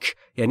rock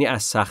یعنی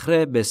از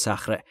صخره به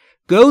صخره.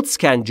 Goats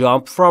can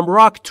jump from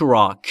rock to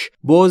rock.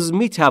 بز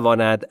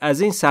میتواند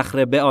از این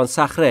صخره به آن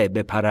صخره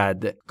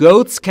بپرد.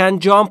 Goats can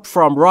jump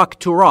from rock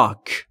to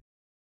rock.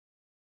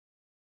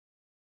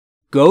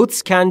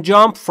 Goats can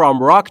jump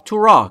from rock to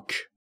rock.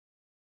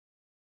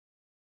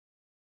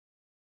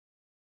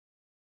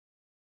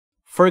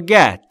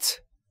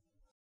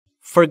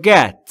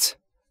 Forget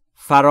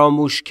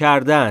فراموش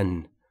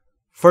کردن.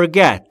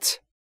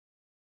 Forget.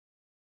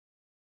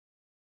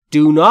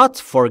 Do not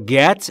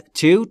forget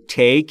to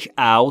take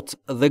out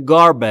the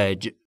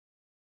garbage.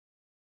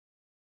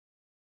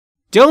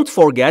 Don't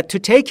forget to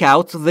take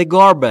out the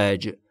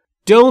garbage.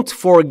 Don't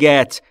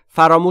forget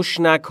فراموش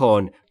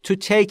نکن. To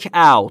take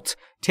out.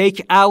 Take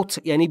out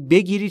یعنی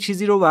بگیری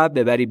چیزی رو و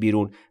ببری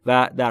بیرون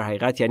و در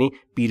حقیقت یعنی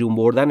بیرون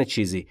بردن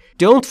چیزی.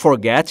 Don't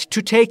forget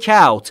to take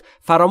out.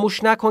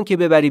 فراموش نکن که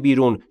ببری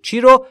بیرون.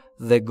 چی رو؟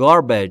 The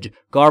garbage.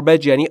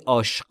 Garbage یعنی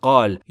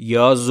آشغال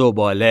یا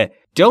زباله.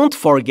 Don't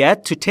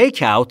forget to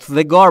take out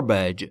the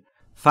garbage.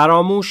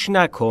 فراموش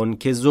نکن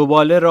که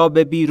زباله را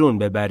به بیرون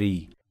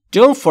ببری.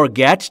 Don't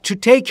forget to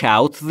take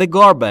out the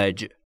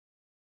garbage.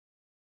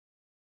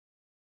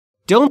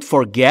 Don't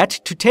forget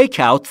to take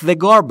out the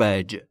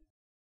garbage.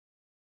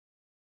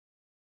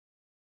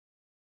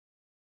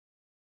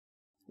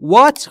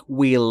 What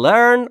we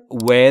learn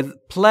with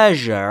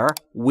pleasure,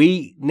 we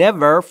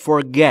never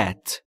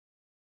forget.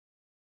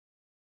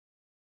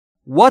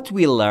 What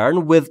we learn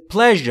with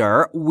pleasure,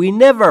 we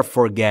never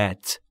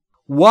forget.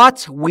 What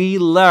we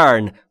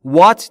learn.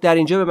 What در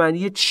اینجا به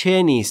معنی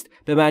چه نیست،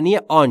 به معنی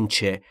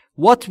آنچه.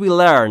 What we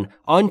learn.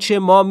 آنچه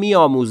ما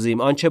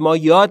میآموزیم، آنچه ما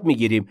یاد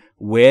میگیریم.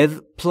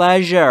 With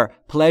pleasure.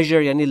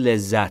 Pleasure یعنی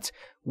لذت.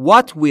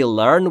 What we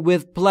learn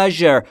with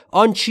pleasure.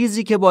 آن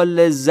چیزی که با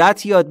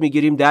لذت یاد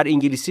میگیریم در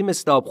انگلیسی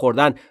مثل آب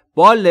خوردن.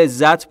 با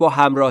لذت، با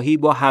همراهی،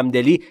 با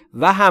همدلی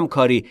و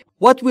همکاری.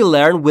 What we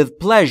learn with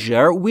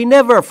pleasure, we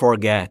never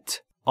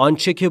forget.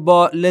 آنچه که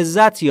با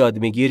لذت یاد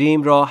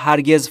میگیریم را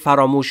هرگز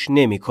فراموش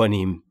نمی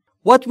کنیم.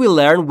 What we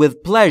learn with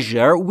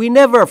pleasure, we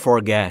never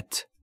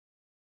forget.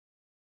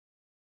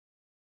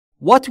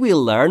 What we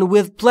learn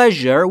with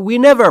pleasure, we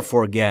never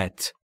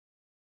forget.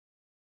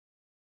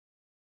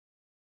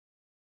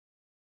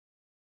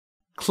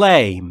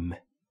 Claim.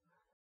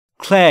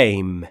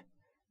 Claim.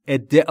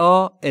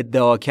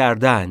 ادعا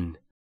کردن.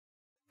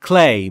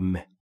 Claim.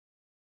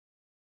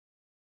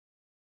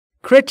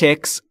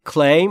 Critics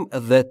claim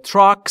the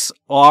trucks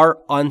are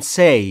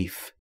unsafe.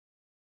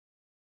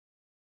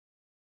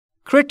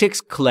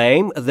 Critics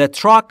claim the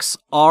trucks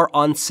are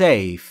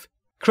unsafe.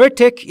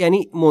 Critic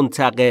یعنی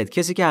منتقد،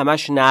 کسی که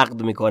همش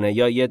نقد میکنه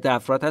یا یه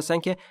افراد هستن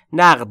که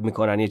نقد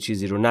میکنن یه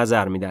چیزی رو،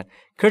 نظر میدن.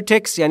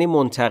 Critics یعنی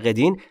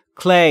منتقدین.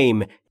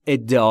 Claim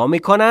ادعا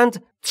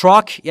میکنند.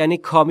 Truck یعنی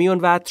کامیون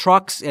و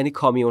trucks یعنی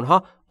کامیون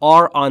ها.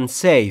 are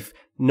unsafe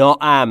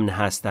ناامن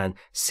هستند.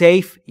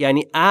 safe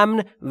یعنی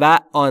امن و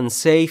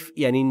unsafe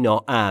یعنی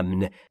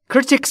ناامن.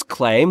 Critics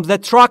claim the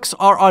trucks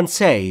are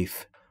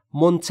unsafe.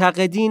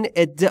 منتقدین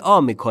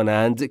ادعا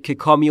می‌کنند که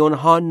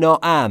کامیون‌ها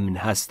ناامن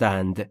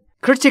هستند.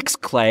 Critics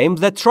claim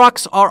the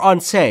trucks are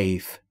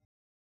unsafe.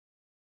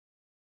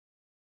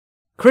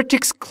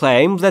 Critics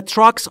claim the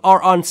trucks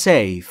are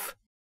unsafe.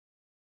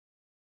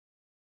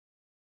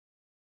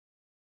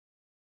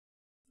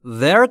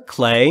 Their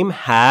claim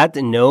had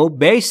no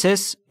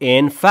basis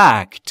in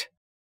fact.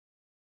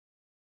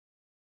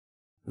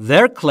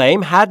 Their claim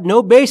had no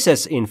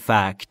basis in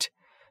fact.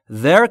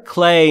 Their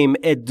claim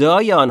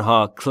ادعای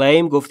آنها.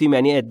 Claim گفتیم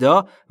یعنی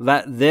ادعا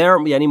و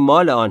their یعنی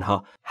مال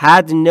آنها.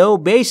 Had no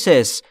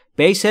basis.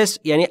 Basis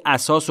یعنی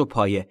اساس و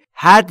پایه.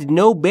 Had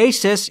no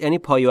basis یعنی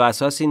پایه و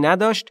اساسی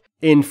نداشت.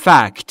 In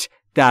fact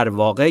در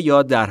واقع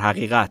یا در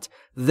حقیقت.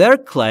 Their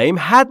claim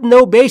had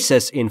no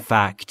basis in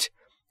fact.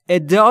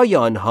 ادعای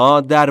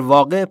آنها در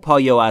واقع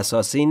پایه و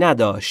اساسی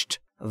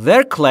نداشت.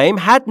 Their claim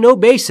had no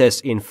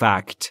basis in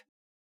fact.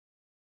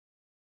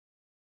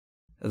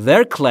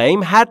 Their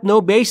claim had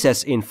no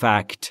basis in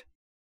fact.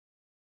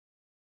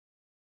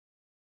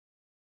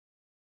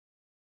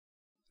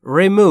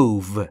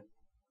 Remove.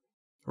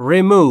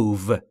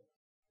 Remove.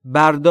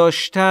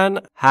 برداشتن،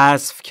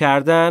 حذف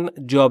کردن،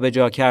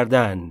 جابجا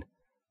کردن.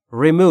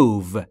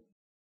 Remove.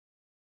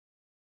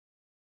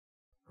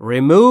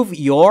 Remove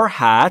your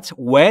hat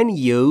when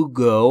you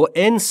go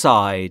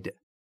inside.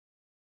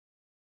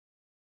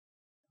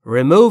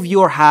 Remove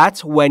your hat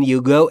when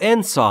you go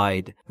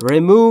inside.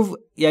 Remove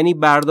یعنی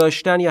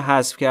برداشتن یا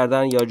حذف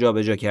کردن یا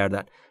جابجا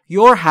کردن.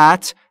 Your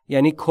hat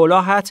یعنی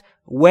کلاهت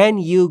when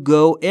you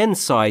go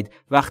inside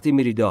وقتی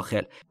میری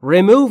داخل.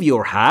 Remove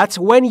your hat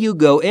when you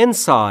go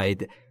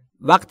inside.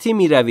 وقتی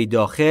میروی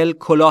داخل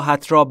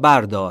کلاهت را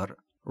بردار.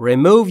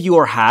 Remove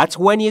your hat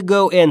when you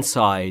go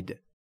inside.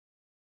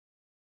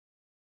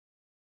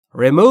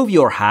 Remove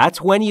your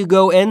hat when you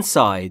go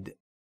inside.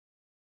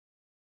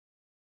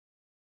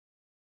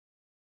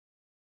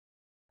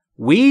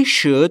 We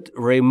should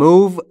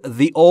remove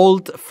the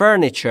old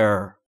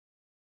furniture.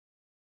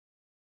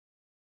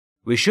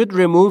 We should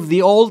remove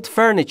the old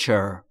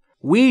furniture.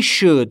 We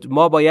should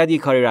ما باید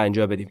یک کاری را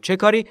انجام بدیم. چه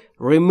کاری؟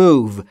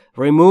 Remove.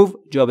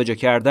 Remove جابجا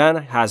کردن،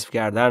 حذف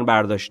کردن،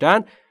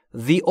 برداشتن.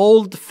 The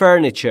old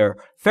furniture.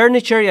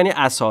 Furniture یعنی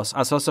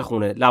اساس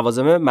خونه،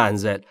 لوازم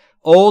منزل.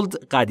 Old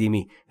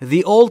قدیمی.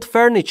 The old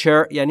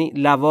furniture یعنی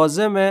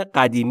لوازم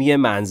قدیمی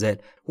منزل.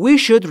 We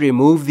should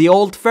remove the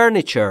old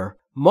furniture.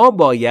 ما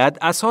باید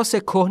اساس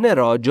کهنه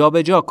را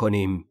جابجا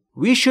کنیم.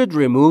 We should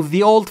remove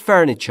the old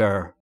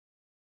furniture.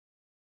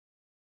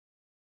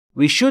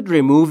 We should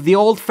remove the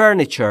old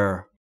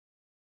furniture.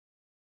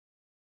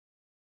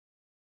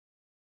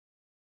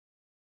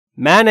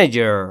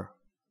 Manager.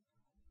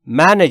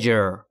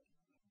 Manager.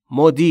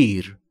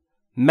 مدیر.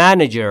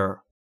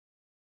 Manager.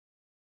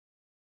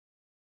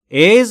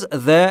 Is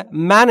the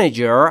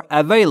manager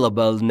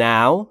available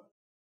now?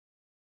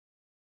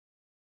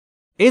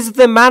 Is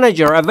the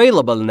manager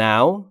available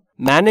now?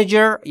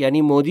 Manager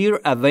یعنی مدیر.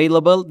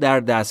 Available در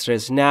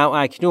دسترس. Now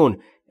اکنون.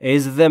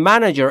 Is the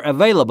manager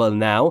available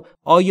now?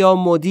 آیا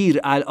مدیر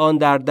الان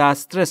در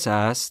دسترس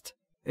است؟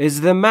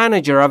 Is the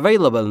manager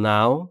available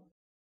now?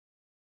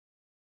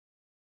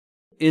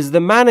 Is the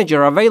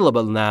manager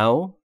available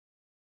now?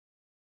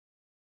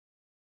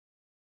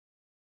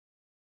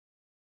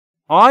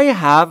 I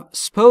have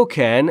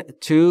spoken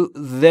to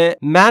the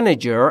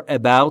manager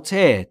about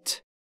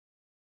it.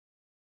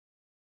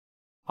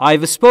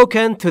 I've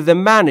spoken to the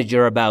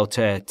manager about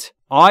it.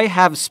 I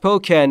have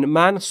spoken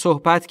من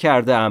صحبت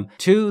کردم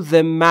to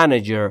the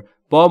manager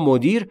با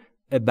مدیر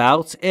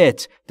about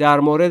it در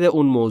مورد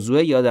اون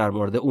موضوع یا در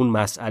مورد اون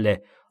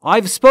مسئله.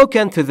 I've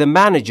spoken to the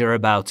manager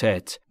about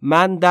it.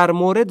 من در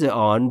مورد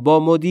آن با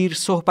مدیر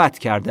صحبت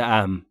کرده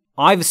ام.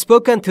 I've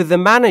spoken to the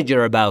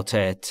manager about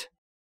it.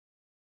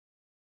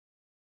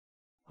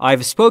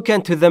 I've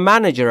spoken to the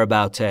manager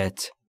about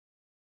it.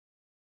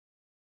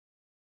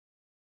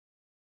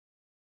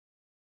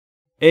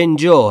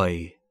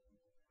 Enjoy.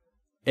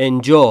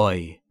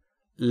 Enjoy.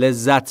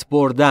 لذت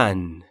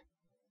بردن.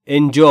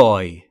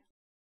 Enjoy.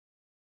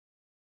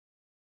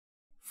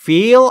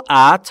 Feel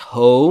at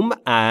home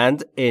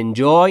and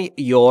enjoy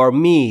your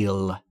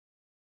meal.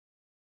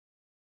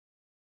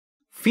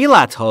 Feel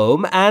at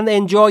home and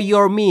enjoy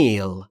your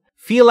meal.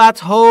 Feel at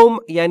home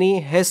یعنی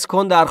حس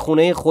کن در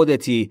خونه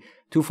خودتی.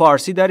 تو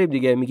فارسی داریم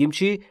دیگه میگیم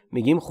چی؟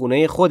 میگیم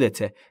خونه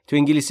خودته. تو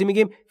انگلیسی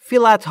میگیم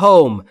feel at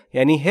home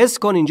یعنی حس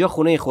کن اینجا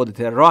خونه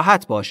خودته.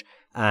 راحت باش.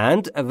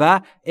 And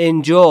و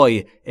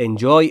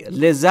enjoy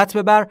لذت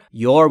ببر.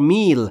 Your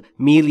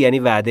meal یعنی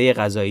وعده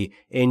غذایی.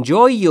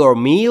 Enjoy your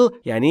meal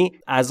یعنی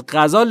از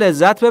غذا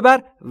لذت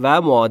ببر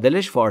و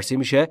معادلش فارسی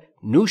میشه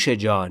نوش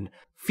جان.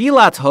 Feel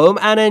at home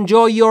and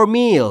enjoy your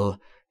meal.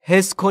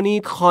 حس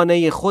کنید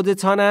خانه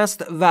خودتان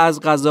است و از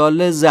غذا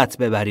لذت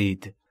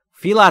ببرید.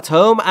 Feel at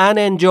home and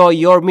enjoy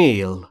your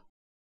meal.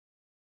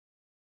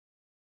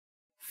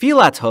 Feel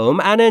at home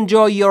and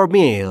enjoy your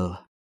meal.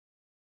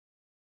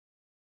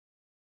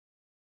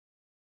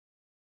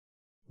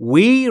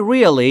 We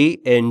really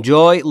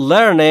enjoy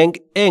learning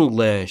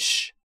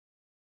English.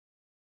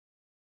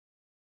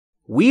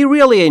 We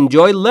really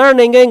enjoy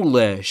learning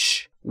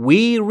English.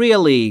 We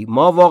really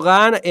ما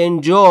واقعا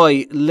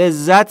enjoy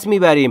لذت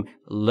میبریم.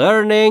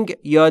 Learning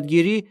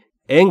یادگیری.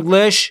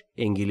 English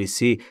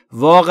انگلیسی.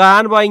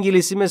 واقعا با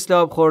انگلیسی مثل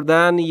آب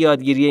خوردن.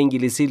 یادگیری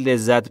انگلیسی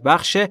لذت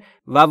بخشه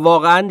و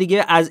واقعا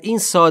دیگه از این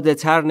ساده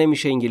تر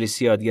نمیشه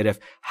انگلیسی یاد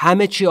گرفت.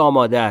 همه چی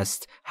آماده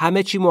است.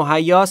 همه چی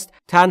مهیاست.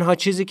 تنها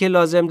چیزی که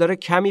لازم داره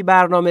کمی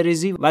برنامه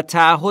ریزی و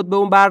تعهد به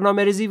اون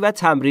برنامه ریزی و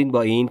تمرین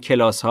با این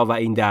کلاس ها و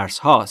این درس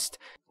هاست.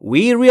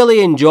 We really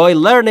enjoy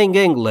learning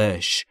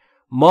English.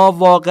 ما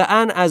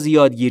واقعا از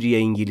یادگیری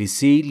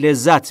انگلیسی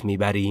لذت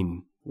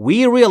میبریم.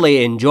 We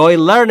really enjoy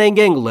learning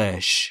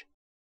English.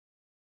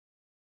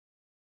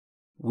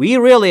 We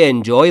really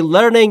enjoy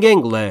learning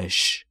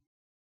English.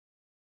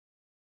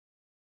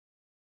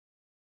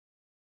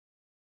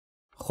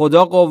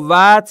 خدا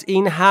قوت.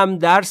 این هم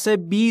درس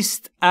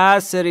 20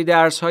 از سری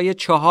درسهای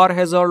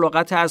 4000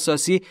 لغت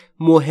اساسی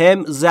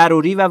مهم،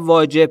 ضروری و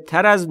واجب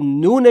تر از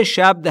نون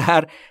شب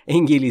در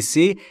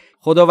انگلیسی.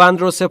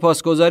 خداوند رو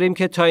سپاسگزاریم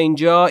که تا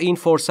اینجا این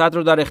فرصت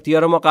رو در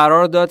اختیار ما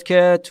قرار داد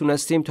که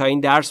تونستیم تا این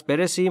درس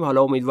برسیم.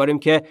 حالا امیدواریم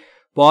که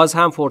باز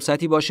هم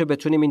فرصتی باشه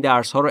بتونیم این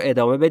درس ها رو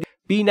ادامه بدیم.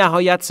 بی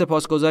نهایت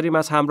سپاسگزاریم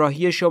از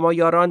همراهی شما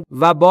یاران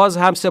و باز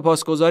هم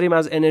سپاسگزاریم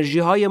از انرژی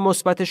های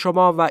مثبت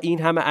شما و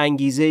این همه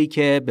انگیزه‌ای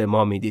که به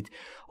ما میدید.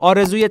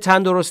 آرزوی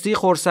تندرستی،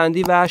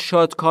 خرسندی و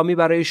شادکامی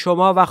برای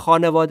شما و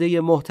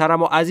خانواده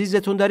محترم و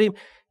عزیزتون داریم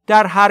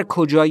در هر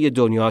کجای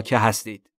دنیا که هستید.